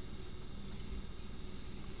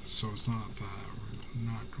 So it's not that.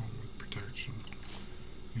 We're not going with protection.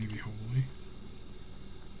 Maybe holy.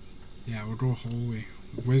 Yeah, we'll go holy.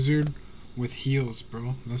 Wizard with heals,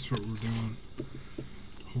 bro. That's what we're doing.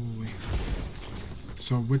 Holy.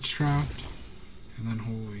 So witchcraft and then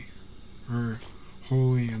holy. Or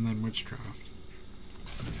holy and then witchcraft.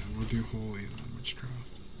 Yeah, we'll do holy and then witchcraft.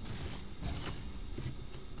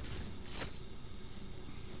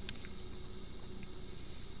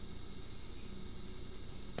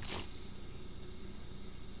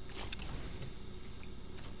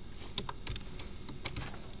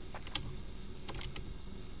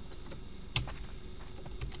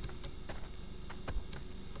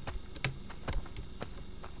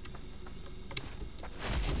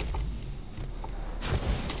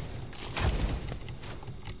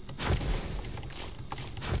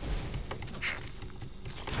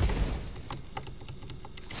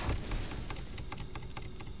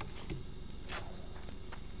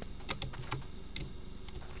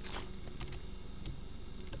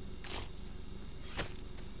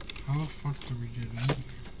 How the fuck did we get in here?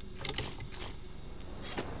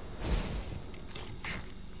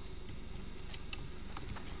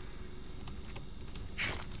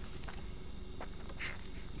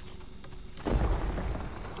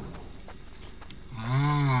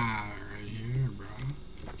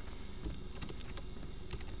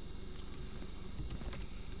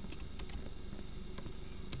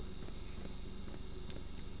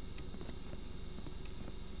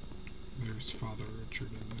 There's Father Richard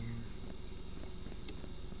in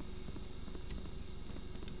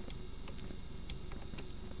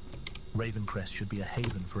there. Ravencrest should be a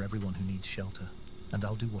haven for everyone who needs shelter, and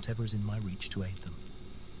I'll do whatever is in my reach to aid them.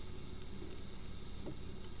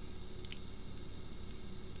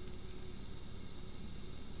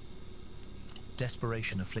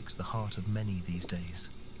 Desperation afflicts the heart of many these days,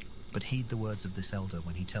 but heed the words of this elder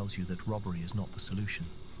when he tells you that robbery is not the solution.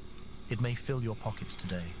 It may fill your pockets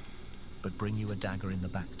today, but bring you a dagger in the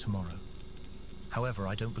back tomorrow. However,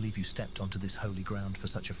 I don't believe you stepped onto this holy ground for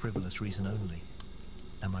such a frivolous reason only.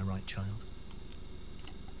 Am I right, child?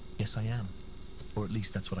 Yes, I am. Or at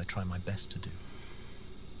least that's what I try my best to do.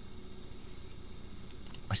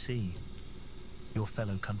 I see. Your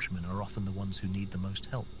fellow countrymen are often the ones who need the most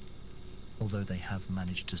help. Although they have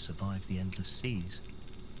managed to survive the endless seas,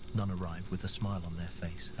 none arrive with a smile on their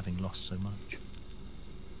face, having lost so much.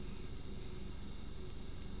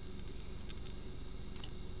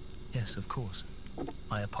 Yes, of course.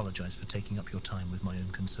 I apologize for taking up your time with my own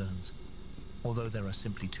concerns. Although there are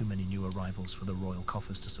simply too many new arrivals for the royal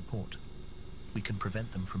coffers to support, we can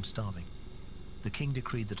prevent them from starving. The king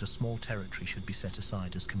decreed that a small territory should be set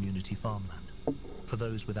aside as community farmland, for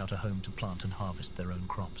those without a home to plant and harvest their own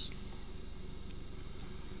crops.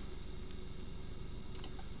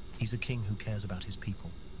 He's a king who cares about his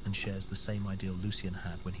people, and shares the same ideal Lucian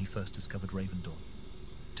had when he first discovered Ravendawn,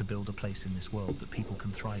 to build a place in this world that people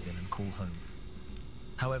can thrive in and call home.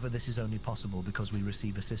 However, this is only possible because we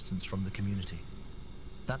receive assistance from the community.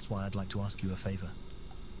 That's why I'd like to ask you a favor.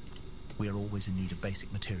 We are always in need of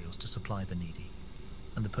basic materials to supply the needy,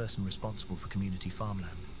 and the person responsible for community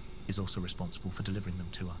farmland is also responsible for delivering them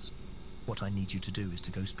to us. What I need you to do is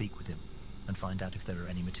to go speak with him and find out if there are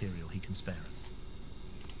any material he can spare us.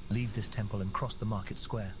 Leave this temple and cross the market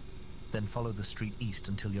square, then follow the street east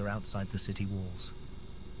until you're outside the city walls.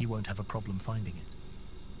 You won't have a problem finding it.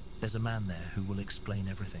 There's a man there who will explain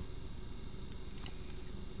everything.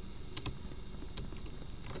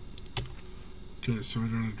 Okay, so we're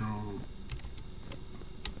gonna go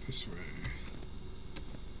this way.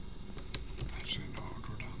 Actually, no, I'll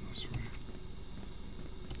go down this way.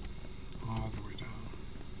 All the way down.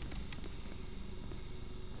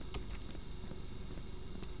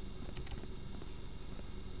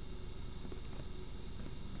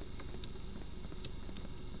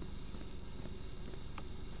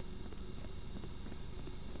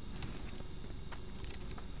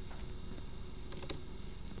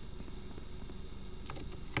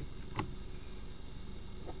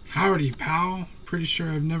 Howdy, pal. Pretty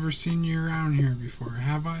sure I've never seen you around here before,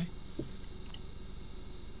 have I?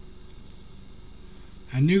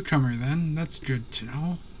 A newcomer, then. That's good to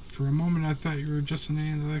know. For a moment, I thought you were just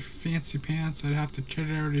another fancy pants I'd have to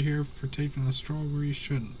get out of here for taking a stroll where you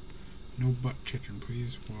shouldn't. No butt kicking,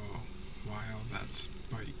 please. Whoa. Wow, that's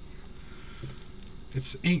spite.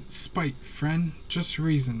 It ain't spite, friend. Just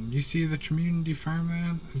reason. You see, the community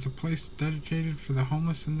farmland is a place dedicated for the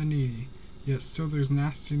homeless and the needy. Yet still there's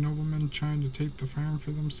nasty noblemen trying to take the farm for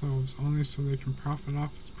themselves, only so they can profit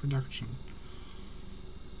off its production.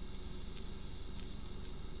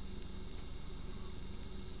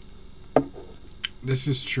 This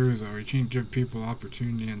is true, though. You can't give people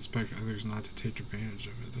opportunity and expect others not to take advantage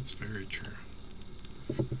of it. That's very true.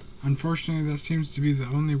 Unfortunately, that seems to be the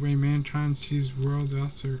only way mankind sees world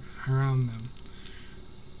around them.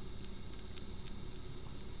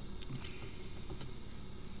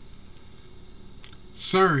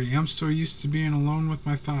 Sorry, I'm so used to being alone with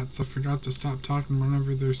my thoughts, I forgot to stop talking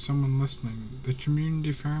whenever there's someone listening. The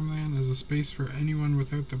community farmland is a space for anyone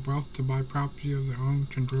without the wealth to buy property of their own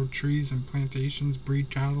can grow trees and plantations, breed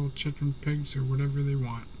cattle, chicken, pigs, or whatever they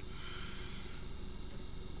want.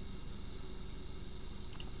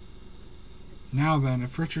 Now then,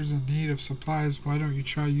 if Richard's in need of supplies, why don't you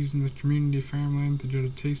try using the community farmland to get a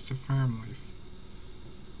taste of farm life?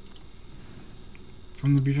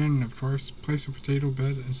 From the beginning, of course. Place a potato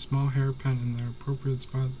bed and a small hairpin in their appropriate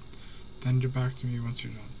spot, then get back to me once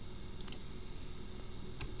you're done.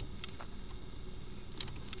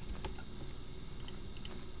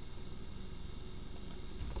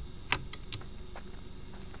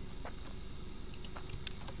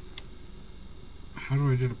 How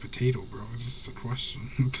do I get a potato, bro? Is this a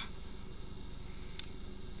question?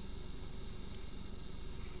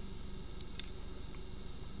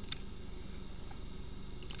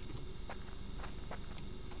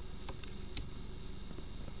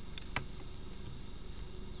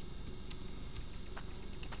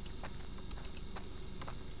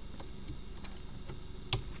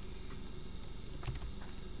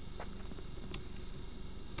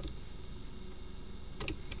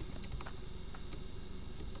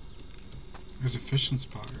 There's a fishing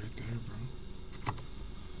spot right there, bro.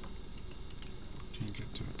 Can't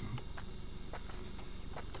get to it though.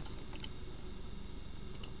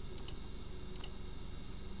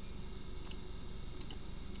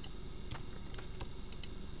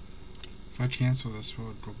 If I cancel this,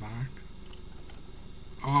 will it go back?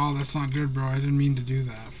 Oh, that's not good, bro. I didn't mean to do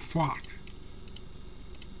that. Fuck.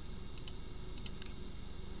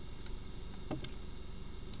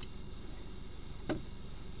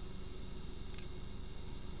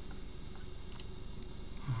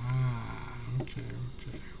 Okay.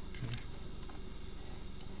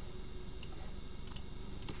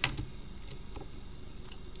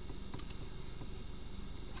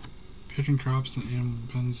 Picking crops and animal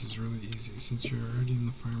pens is really easy. Since you're already in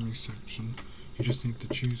the farming section, you just need to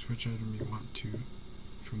choose which item you want to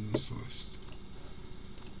from this list.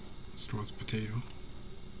 Start with potato.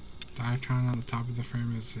 The icon on the top of the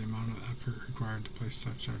frame is the amount of effort required to place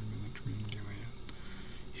such item in the community land.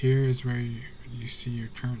 Here is where you see your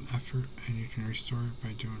current effort, and you can restore it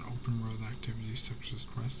by doing open world activities such as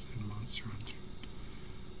quests and monster hunting.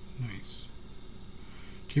 Nice.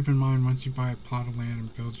 Keep in mind, once you buy a plot of land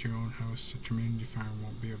and build your own house, the community farm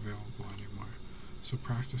won't be available anymore. So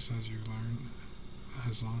practice as you learn,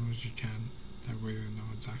 as long as you can. That way you'll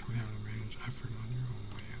know exactly how to manage effort on your own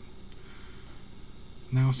land.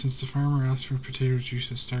 Now, since the farmer asked for potatoes, you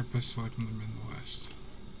should start by selecting them in the list.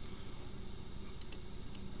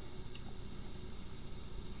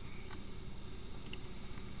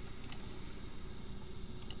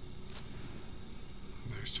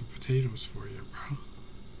 There's some potatoes for you, bro.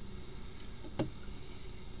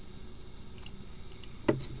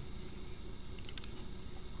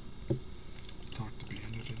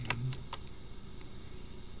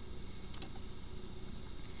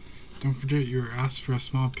 Don't forget you were asked for a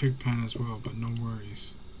small pig pen as well, but no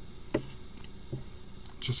worries.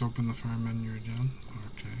 Just open the farm menu again.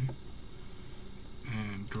 Okay.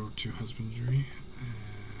 And go to husbandry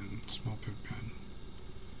and small pig pen.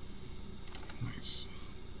 Nice.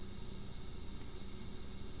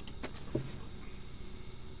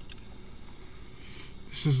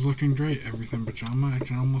 This is looking great, everything pajama. I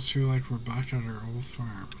can almost feel like we're back at our old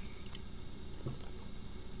farm.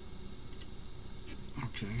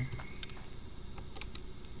 Okay.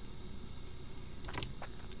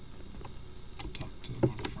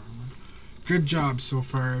 Good job so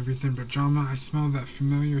far, everything pajama. I smell that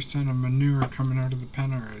familiar scent of manure coming out of the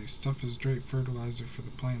pen already. Stuff is great fertilizer for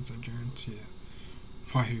the plants, I guarantee it.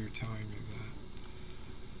 Why are you telling me that?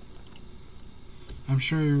 I'm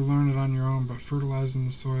sure you'll learn it on your own, but fertilizing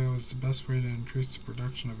the soil is the best way to increase the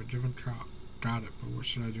production of a given crop. Got it, but what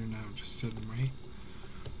should I do now? Just sit and wait?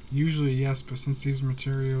 Usually yes, but since these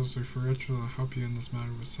materials are for ritual, I'll help you in this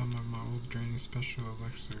matter with some of my old granny special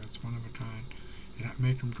elixir. It's one of a kind. It'd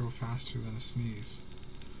make them grow faster than a sneeze.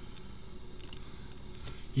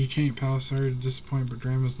 You can't, pal. Sorry to disappoint, but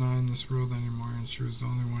Grandma's not in this world anymore, and she was the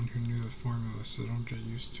only one who knew the formula, so don't get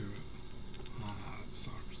used to it. Ah, that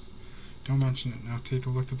sucks. Don't mention it. Now take a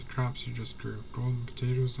look at the crops you just grew. Golden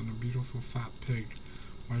potatoes and a beautiful fat pig.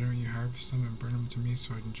 Why don't you harvest them and bring them to me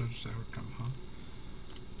so I can judge the outcome, huh?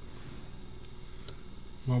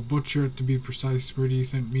 Well, butcher it to be precise. Where do you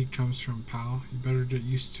think meat comes from, pal? You better get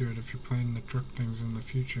used to it if you're planning to cook things in the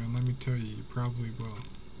future, and let me tell you, you probably will.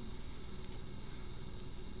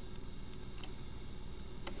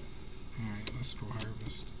 Alright, let's go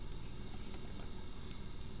harvest.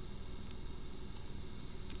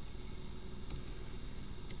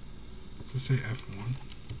 Does it say F1?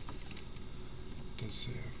 It does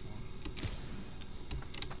say F1.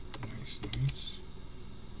 Nice, nice.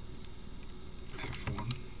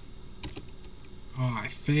 F1. Oh, I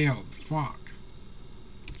failed. Fuck.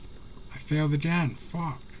 I failed again.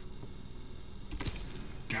 Fuck.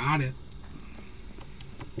 Got it.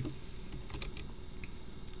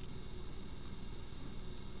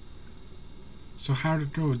 So how'd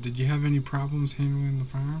it go? Did you have any problems handling the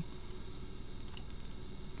farm?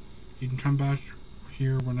 You can come back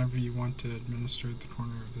here whenever you want to administrate the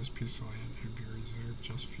corner of this piece of land. It would be reserved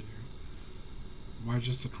just for you. Why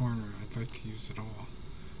just the corner? I'd like to use it all.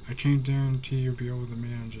 I can't guarantee you'll be able to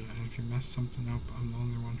manage it, and if you mess something up, I'm the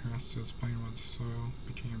only one who has to explain why the soil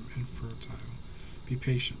became infertile. Be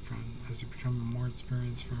patient, friend. As you become a more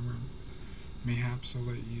experienced farmer, mayhaps I'll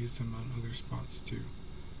let you use them on other spots too.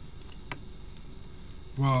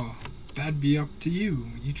 Well, that'd be up to you.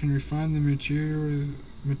 You can refine the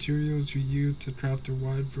materials you use to craft a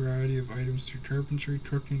wide variety of items through carpentry,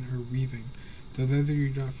 cooking, or weaving. The leather you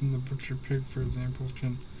got from the butcher pig, for example,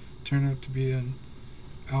 can turn out to be an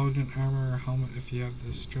elegant armor or helmet if you have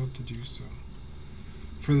the skill to do so.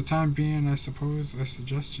 For the time being, I suppose, I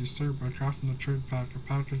suggest you start by crafting a trade pack, a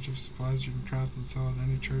package of supplies you can craft and sell at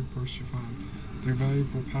any trade post you find. They're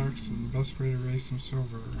valuable packs and the best way to raise some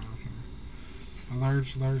silver around here. A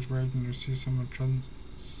large wagon, you see some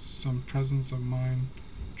presence of mine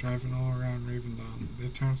driving all around Ravendawn. They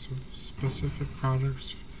turn specific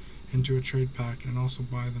products into a trade pack and also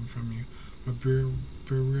buy them from you. But beware,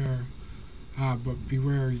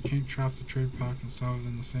 you can't craft the trade pack and sell it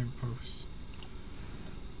in the same post.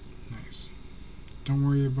 Nice. Don't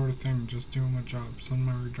worry about a thing, just doing my job. Send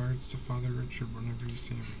my regards to Father Richard whenever you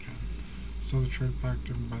see him again. Sell the trade pack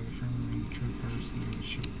given by the framer and the trade person near the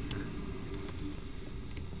ship here.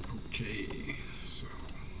 Okay, so...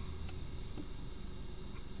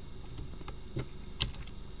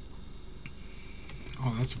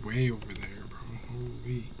 Oh, that's way over there, bro.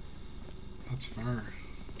 Holy. That's far.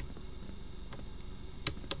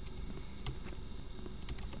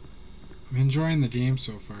 I'm enjoying the game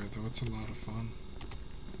so far, though. It's a lot of fun.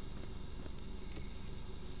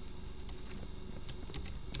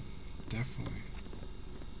 Definitely.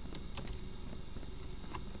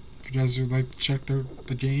 If you guys would like to check out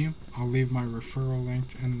the game, I'll leave my referral link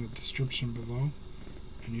in the description below,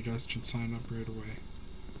 and you guys can sign up right away.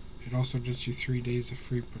 It also gets you 3 days of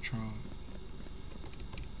free patrol.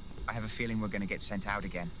 I have a feeling we're going to get sent out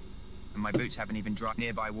again, and my boots haven't even dried.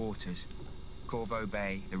 Nearby waters. Corvo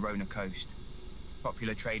Bay, the Rona coast.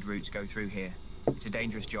 Popular trade routes go through here. It's a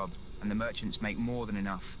dangerous job, and the merchants make more than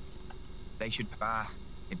enough. They should...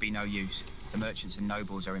 it'd be no use. The merchants and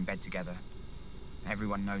nobles are in bed together.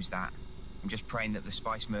 Everyone knows that. I'm just praying that the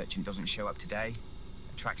spice merchant doesn't show up today.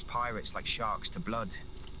 Attracts pirates like sharks to blood.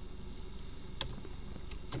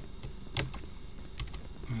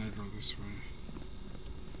 I'm gonna go this way.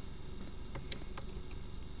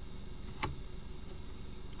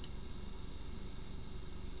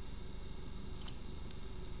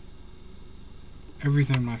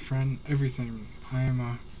 Everything, my friend, everything. I am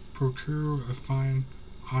a procurer of fine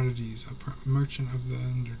oddities, a merchant of the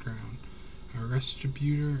underground, a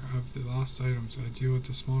distributor of the lost items. I deal with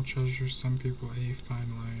the small treasures some people find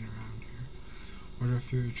lying around here. What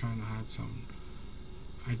if you're trying to hide something?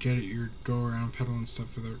 I get it, you go around peddling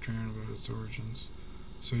stuff without caring about its origins.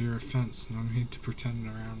 So you're a fence, no need to pretend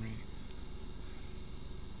around me.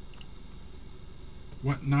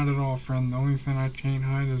 What? Not at all, friend. The only thing I can't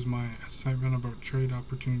hide is my excitement about trade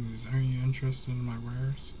opportunities. Aren't you interested in my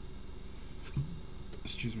wares?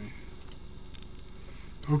 Excuse me.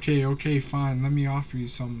 Okay, fine. Let me offer you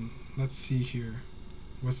some. Let's see here.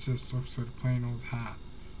 What's this? Looks like a plain old hat.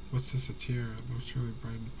 What's this? A tiara. It looks really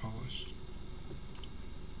bright and polished.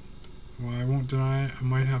 Well, I won't deny it. I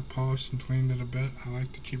might have polished and cleaned it a bit. I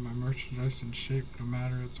like to keep my merchandise in shape no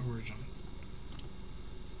matter its origin.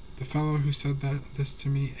 The fellow who said this to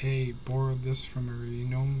me, borrowed this from a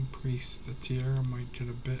renowned priest. The tiara might get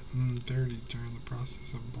a bit dirty during the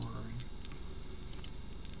process of borrowing.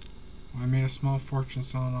 Well, I made a small fortune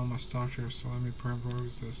selling all my stock here, so let me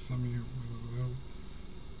propose this. Let me with a little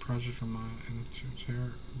project of mine, and the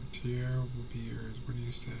tiara will be yours. What do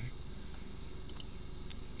you say?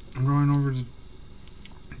 I'm going over to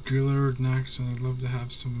Drillard next, and I'd love to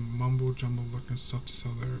have some mumbo-jumbo looking stuff to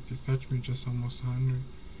sell there. If you fetch me just almost 100.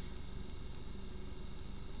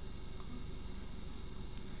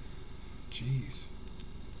 Jeez.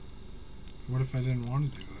 What if I didn't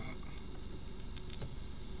want to do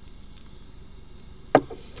that?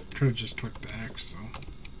 Could have just clicked the X, though.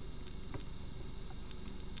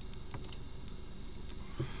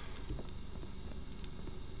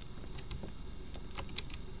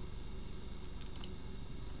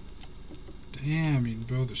 Damn, you can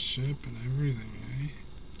build a ship and everything, eh?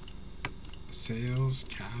 Sails,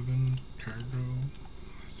 cabin, cargo.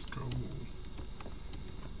 Let's go.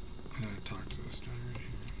 I gotta talk to this guy right here.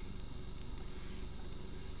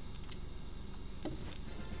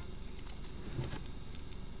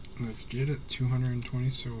 Let's get it. 220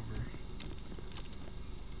 silver.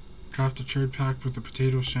 Craft a trade pack with the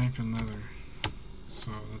potato shank and leather.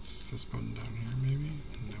 So that's this button down here, maybe?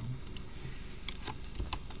 No.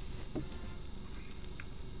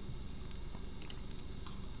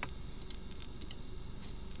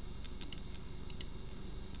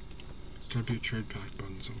 There's gotta be a trade pack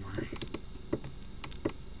button somewhere.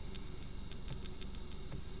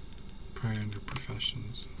 Probably under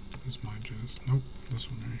professions. Is mine just? Nope, this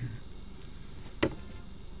one right here.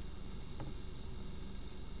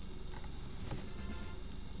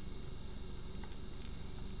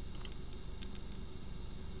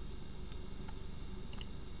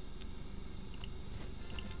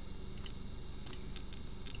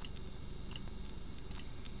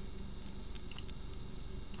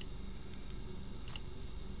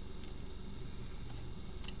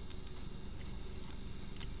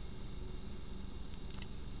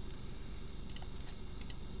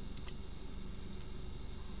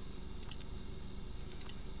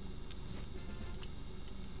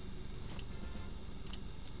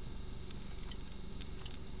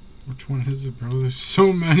 Which one is it, bro? There's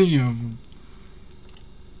so many of them.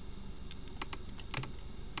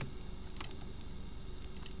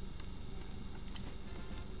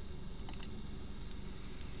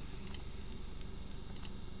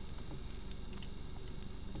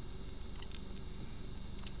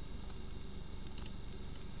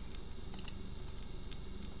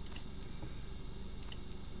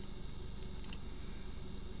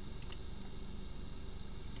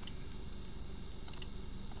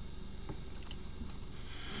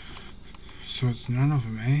 So it's none of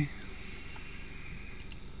them, eh?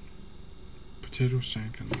 Potato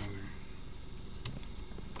shank and leather.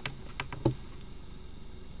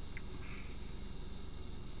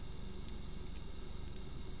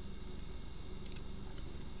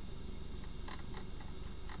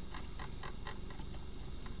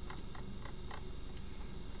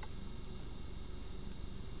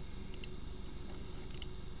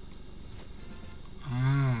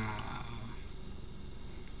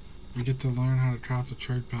 You get to learn how to craft a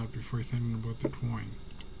trade path before thinking about the coin.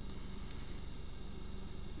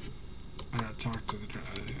 I gotta talk to the guy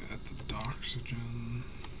at the docks again.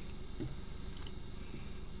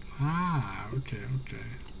 Ah, okay.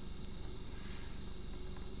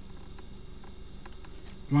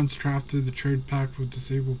 Once crafted, the trade pack will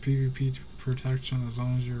disable PvP protection as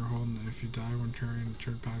long as you're holding it. If you die when carrying the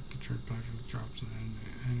trade pack is dropped and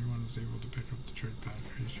anyone is able to pick up the trade pack.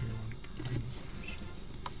 Are you sure you want to provide this option?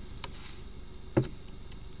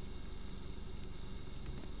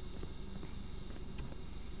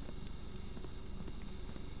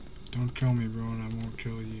 Don't kill me, bro, and I won't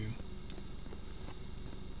kill you.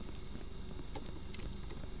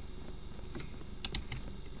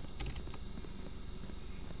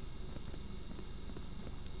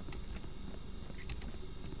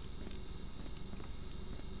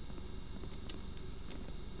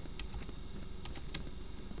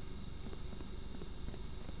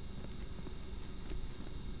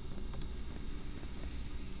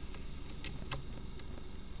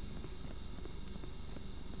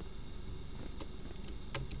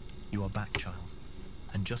 You are back, child,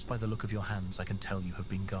 and just by the look of your hands I can tell you have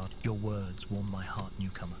been guarded. Your words warm my heart,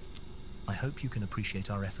 newcomer. I hope you can appreciate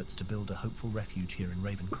our efforts to build a hopeful refuge here in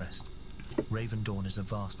Ravencrest. Ravendawn is a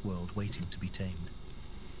vast world waiting to be tamed.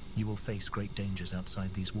 You will face great dangers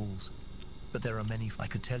outside these walls, but there are many. I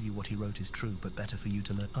could tell you what he wrote is true, but better for you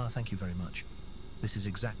to learn. Ah, thank you very much. This is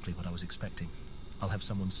exactly what I was expecting. I'll have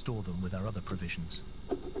someone store them with our other provisions.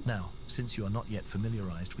 Now, since you are not yet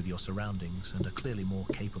familiarized with your surroundings and are clearly more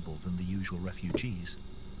capable than the usual refugees,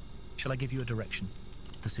 shall I give you a direction?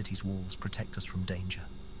 The city's walls protect us from danger,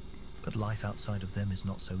 but life outside of them is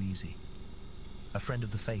not so easy. A friend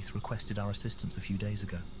of the faith requested our assistance a few days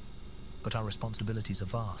ago, but our responsibilities are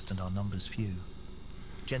vast and our numbers few.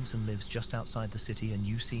 Jensen lives just outside the city, and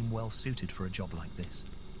you seem well suited for a job like this.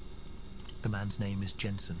 The man's name is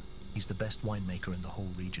Jensen. He's the best winemaker in the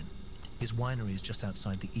whole region. His winery is just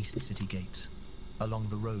outside the East City gates, along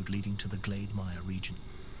the road leading to the Glade Mire region.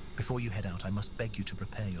 Before you head out, I must beg you to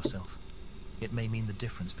prepare yourself. It may mean the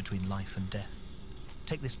difference between life and death.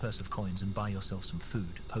 Take this purse of coins and buy yourself some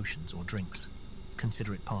food, potions, or drinks.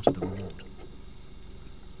 Consider it part of the reward.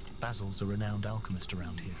 Basil's a renowned alchemist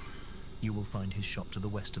around here. You will find his shop to the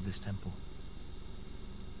west of this temple.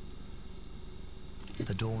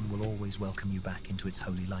 The dawn will always welcome you back into its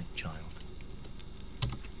holy light, child.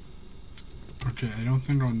 Okay, I don't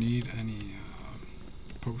think I'll need any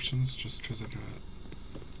potions just because of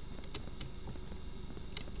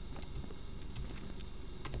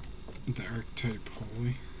the archetype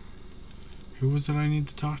holy. Who was it I need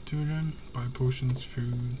to talk to again? Buy potions,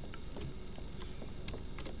 food.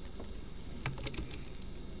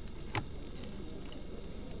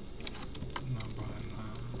 Not buying that.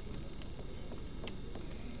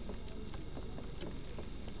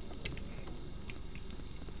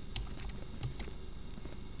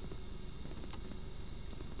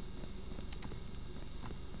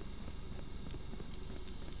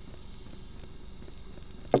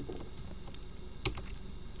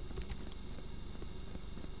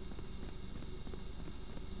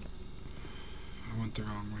 The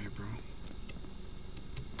wrong way, bro.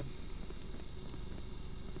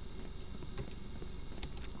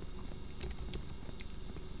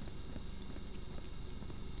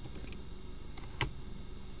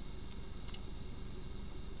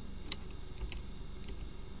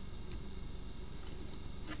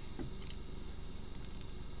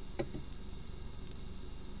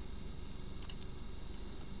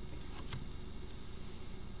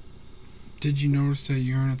 Did you notice that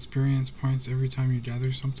you earn experience points every time you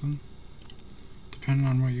gather something? Depending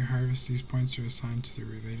on what you harvest, these points are assigned to the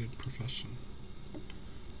related profession.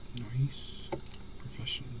 Nice.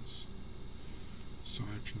 Professions. So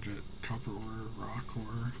I can get copper ore, rock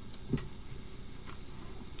ore.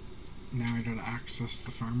 Now I gotta access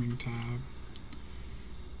the farming tab.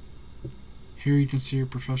 Here you can see your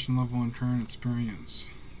profession level and current experience.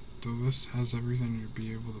 The list has everything you'd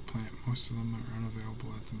be able to plant. Most of them are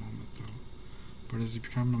unavailable at the moment though. But as you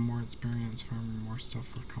become a more experienced farmer, more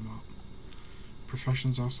stuff will come up.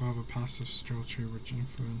 Professions also have a passive skill tree which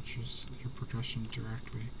influences your progression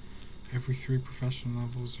directly. Every 3 profession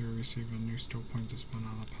levels you'll receive a new skill point to spend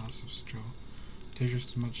on a passive skill. Take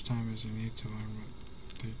as much time as you need to learn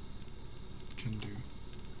what they can do.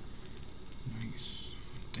 Nice.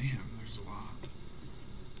 Damn, there's a lot.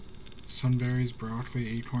 Sunberries,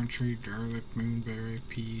 broccoli, acorn tree, garlic, moonberry,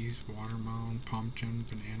 peas, watermelon, pumpkin,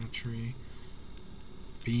 banana tree,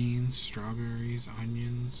 beans, strawberries,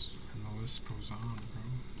 onions, and the list goes on,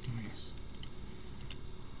 bro. Nice.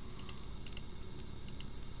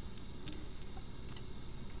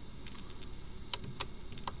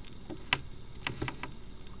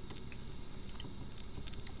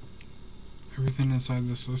 Everything inside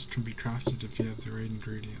this list can be crafted if you have the right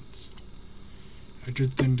ingredients. A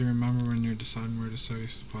good thing to remember when you're deciding where to sell your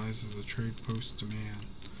supplies is the trade post demand.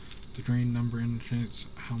 The green number indicates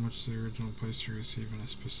how much the original price you receive in a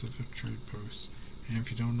specific trade post. And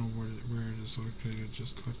if you don't know where it is located,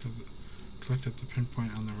 just click at the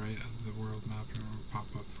pinpoint on the right of the world map and it will pop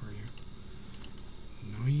up for you.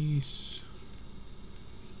 Nice.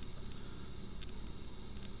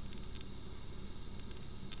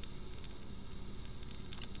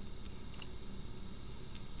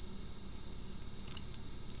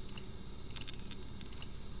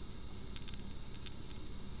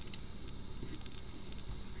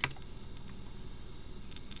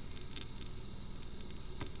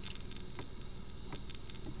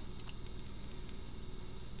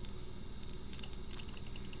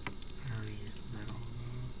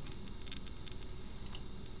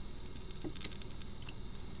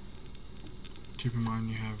 Keep in mind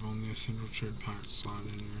you have only a single trade pack slot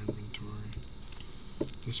in your inventory.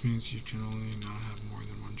 This means you can only not have more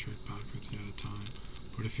than 1 trade pack with you at a time,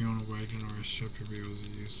 but if you own a wagon or a ship, you'll be able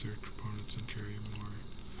to use their components and carry more.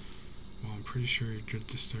 Well, I'm pretty sure you're good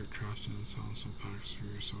to start crafting and selling some packs for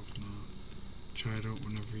yourself now. Try it out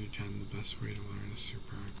whenever you can. The best way to learn is through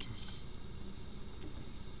practice.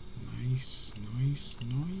 Nice, nice,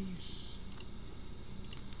 nice.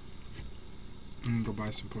 I'm gonna go buy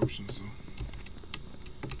some potions though.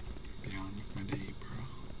 Be on with my day, bro.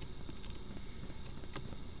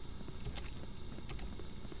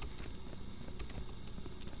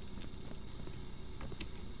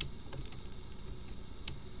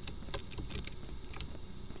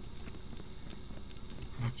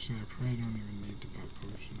 Actually, I probably don't even need to buy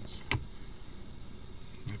potions.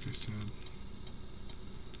 Like I said.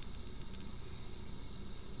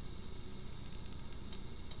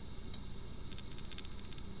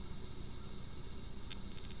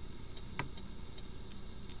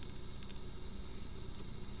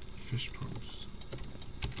 Fish post.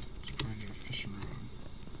 There's probably a fishing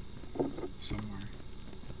rod somewhere.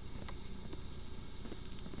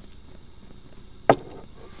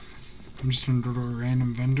 I'm just gonna go to a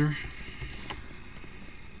random vendor.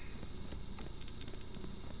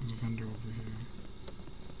 There's a vendor over here.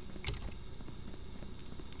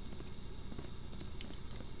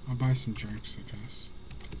 I'll buy some drinks, I guess.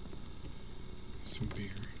 Some beer.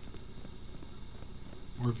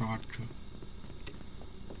 Or vodka.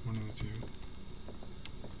 One of the two.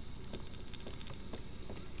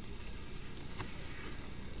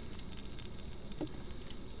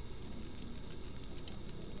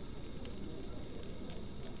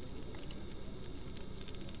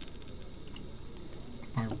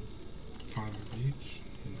 Buy 5 of each?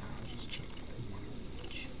 Nah, just check 1 of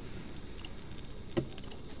each.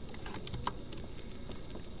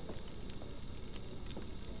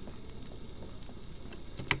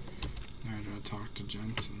 Now I gotta talk to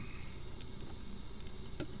Jensen.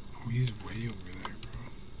 Oh, he's way over there, bro.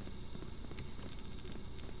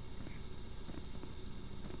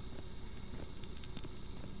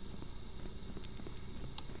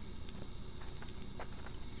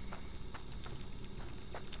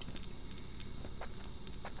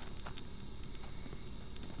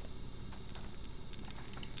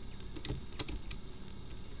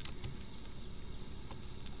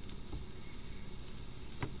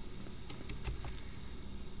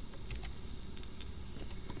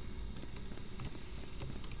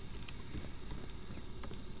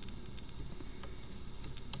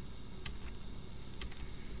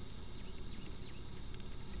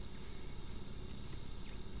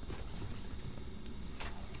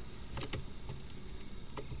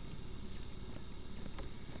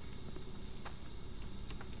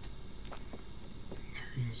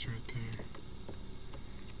 it's right there.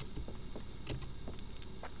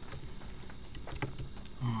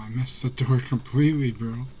 Oh, I missed the door completely, bro.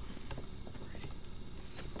 No,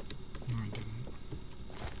 I didn't.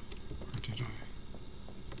 Or did I?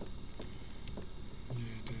 Yeah,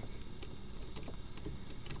 I did.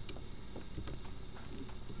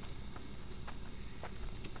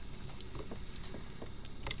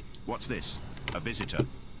 What's this? A visitor?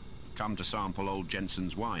 Come to sample old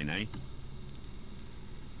Jensen's wine, eh?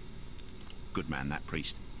 Good man, that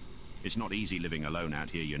priest. It's not easy living alone out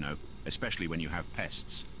here, you know, especially when you have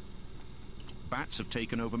pests. Bats have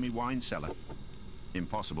taken over me wine cellar.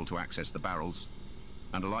 Impossible to access the barrels.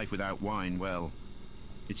 And a life without wine, well,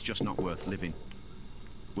 it's just not worth living.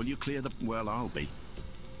 Will you clear the... Well, I'll be.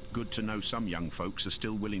 Good to know some young folks are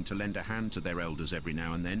still willing to lend a hand to their elders every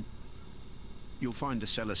now and then. You'll find the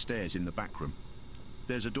cellar stairs in the back room.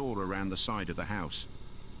 There's a door around the side of the house.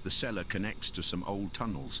 The cellar connects to some old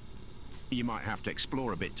tunnels. You might have to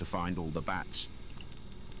explore a bit to find all the bats.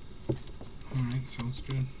 Alright, sounds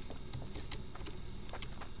good.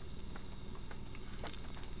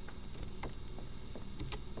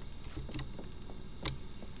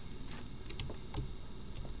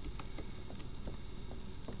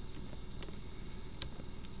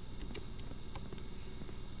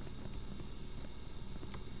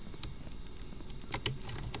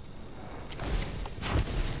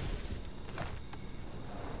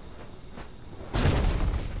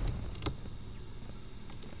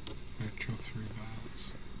 Kill 3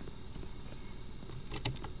 bats.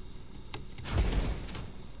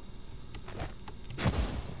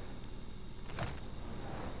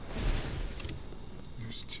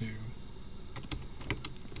 There's 2.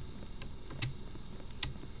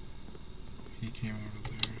 He came out of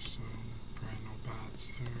there, so probably no bats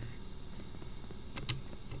there.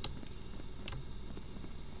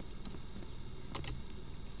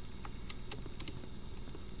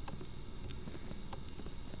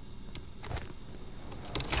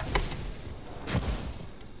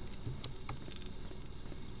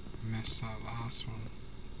 Missed that last one.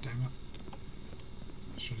 Damn it.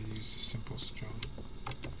 I should have used a simple straw.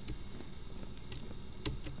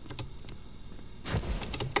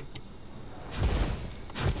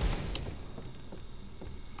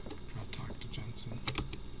 I'll talk to Jensen.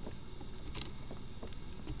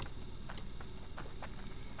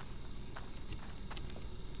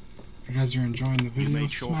 If you guys are enjoying the video,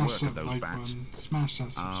 made short smash work that of those like bats. button, smash that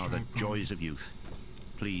subscribe Ah, the button. joys of youth.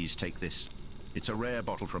 Please take this. It's a rare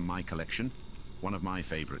bottle from my collection. One of my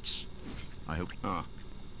favorites. I hope... Ah,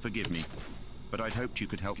 forgive me. But I'd hoped you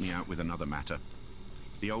could help me out with another matter.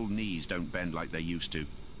 The old knees don't bend like they used to.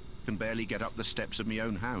 Can barely get up the steps of my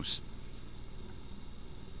own house.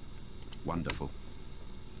 Wonderful.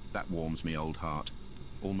 That warms me old heart.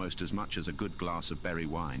 Almost as much as a good glass of berry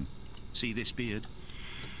wine. See this beard?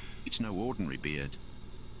 It's no ordinary beard.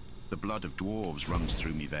 The blood of dwarves runs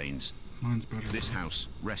through me veins. Mine's better. This house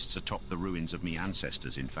rests atop the ruins of me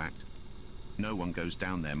ancestors, in fact. No one goes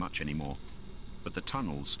down there much anymore, but the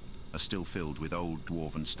tunnels are still filled with old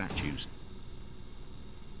dwarven statues.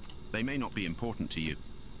 They may not be important to you,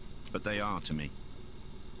 but they are to me.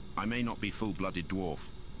 I may not be full-blooded dwarf,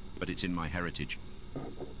 but it's in my heritage.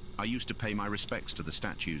 I used to pay my respects to the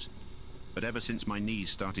statues, but ever since my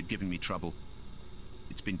knees started giving me trouble,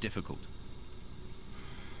 it's been difficult.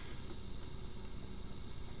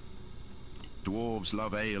 Dwarves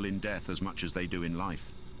love ale in death as much as they do in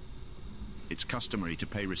life. It's customary to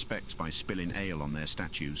pay respects by spilling ale on their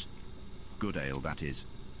statues. Good ale, that is.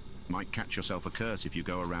 Might catch yourself a curse if you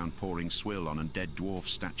go around pouring swill on a dead dwarf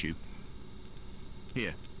statue.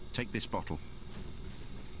 Here, take this bottle.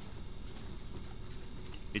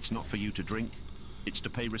 It's not for you to drink, it's to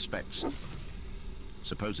pay respects.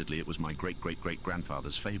 Supposedly it was my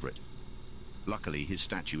great-great-great-grandfather's favorite. Luckily, his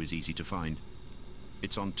statue is easy to find.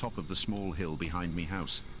 It's on top of the small hill behind me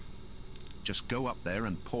house. Just go up there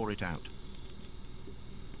and pour it out.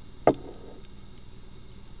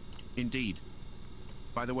 Indeed.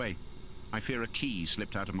 By the way, I fear a key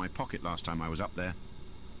slipped out of my pocket last time I was up there.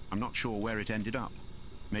 I'm not sure where it ended up.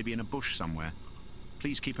 Maybe in a bush somewhere.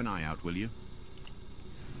 Please keep an eye out, will you?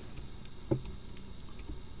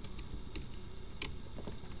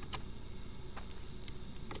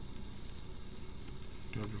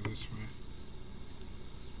 Go over this way.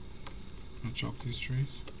 Can I chop these trees?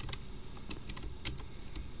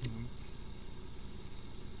 No.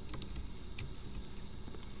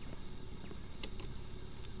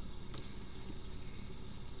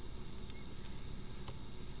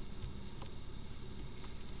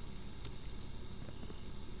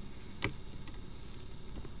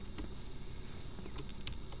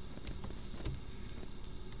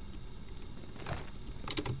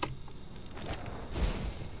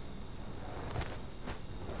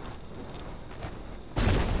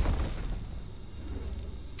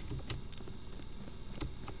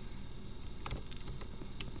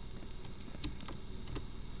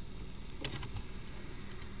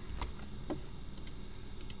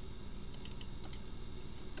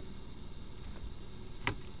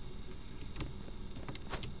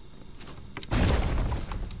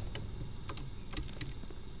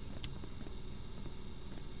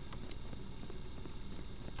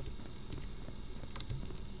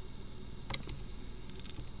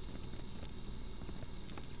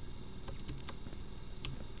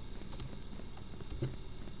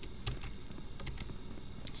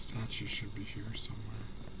 statue should be here somewhere.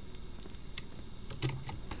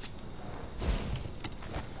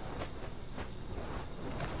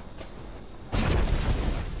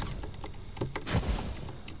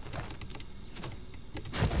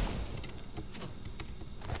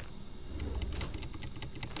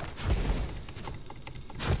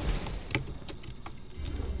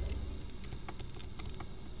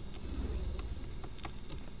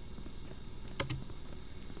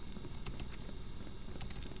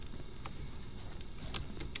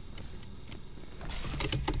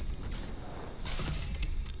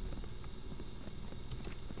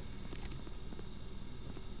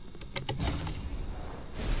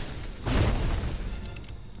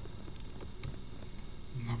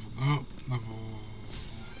 Level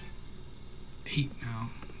 8 now.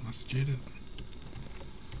 Let's get it.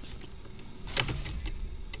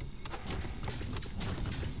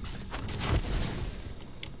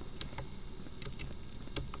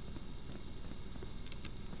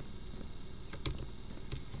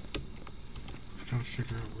 I gotta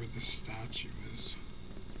figure out where the statue is.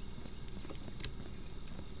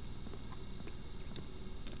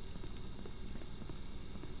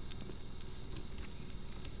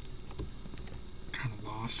 Kind of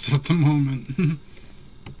lost at the moment.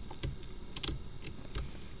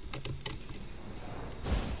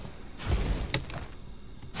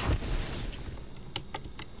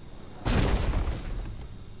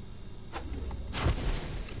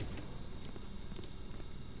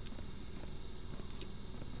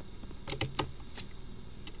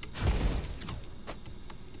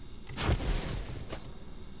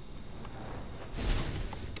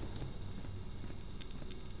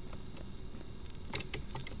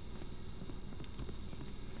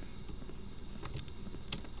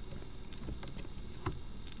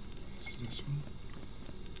 This one?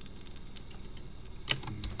 No,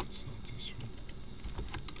 it's not this one.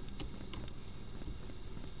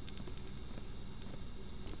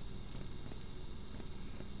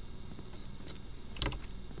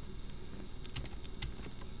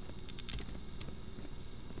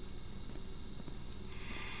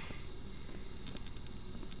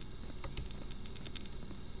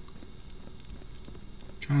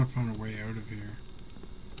 Trying to find a way out of here.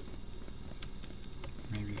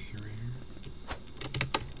 Maybe through here.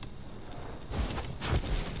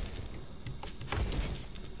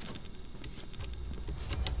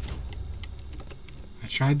 I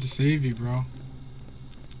tried to save you, bro.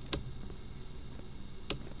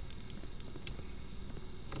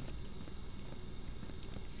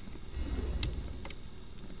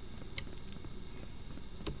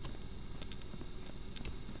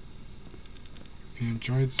 If you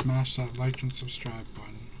enjoyed, smash that like and subscribe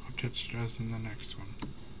button. I'll catch you guys in the next one.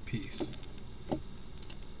 Peace.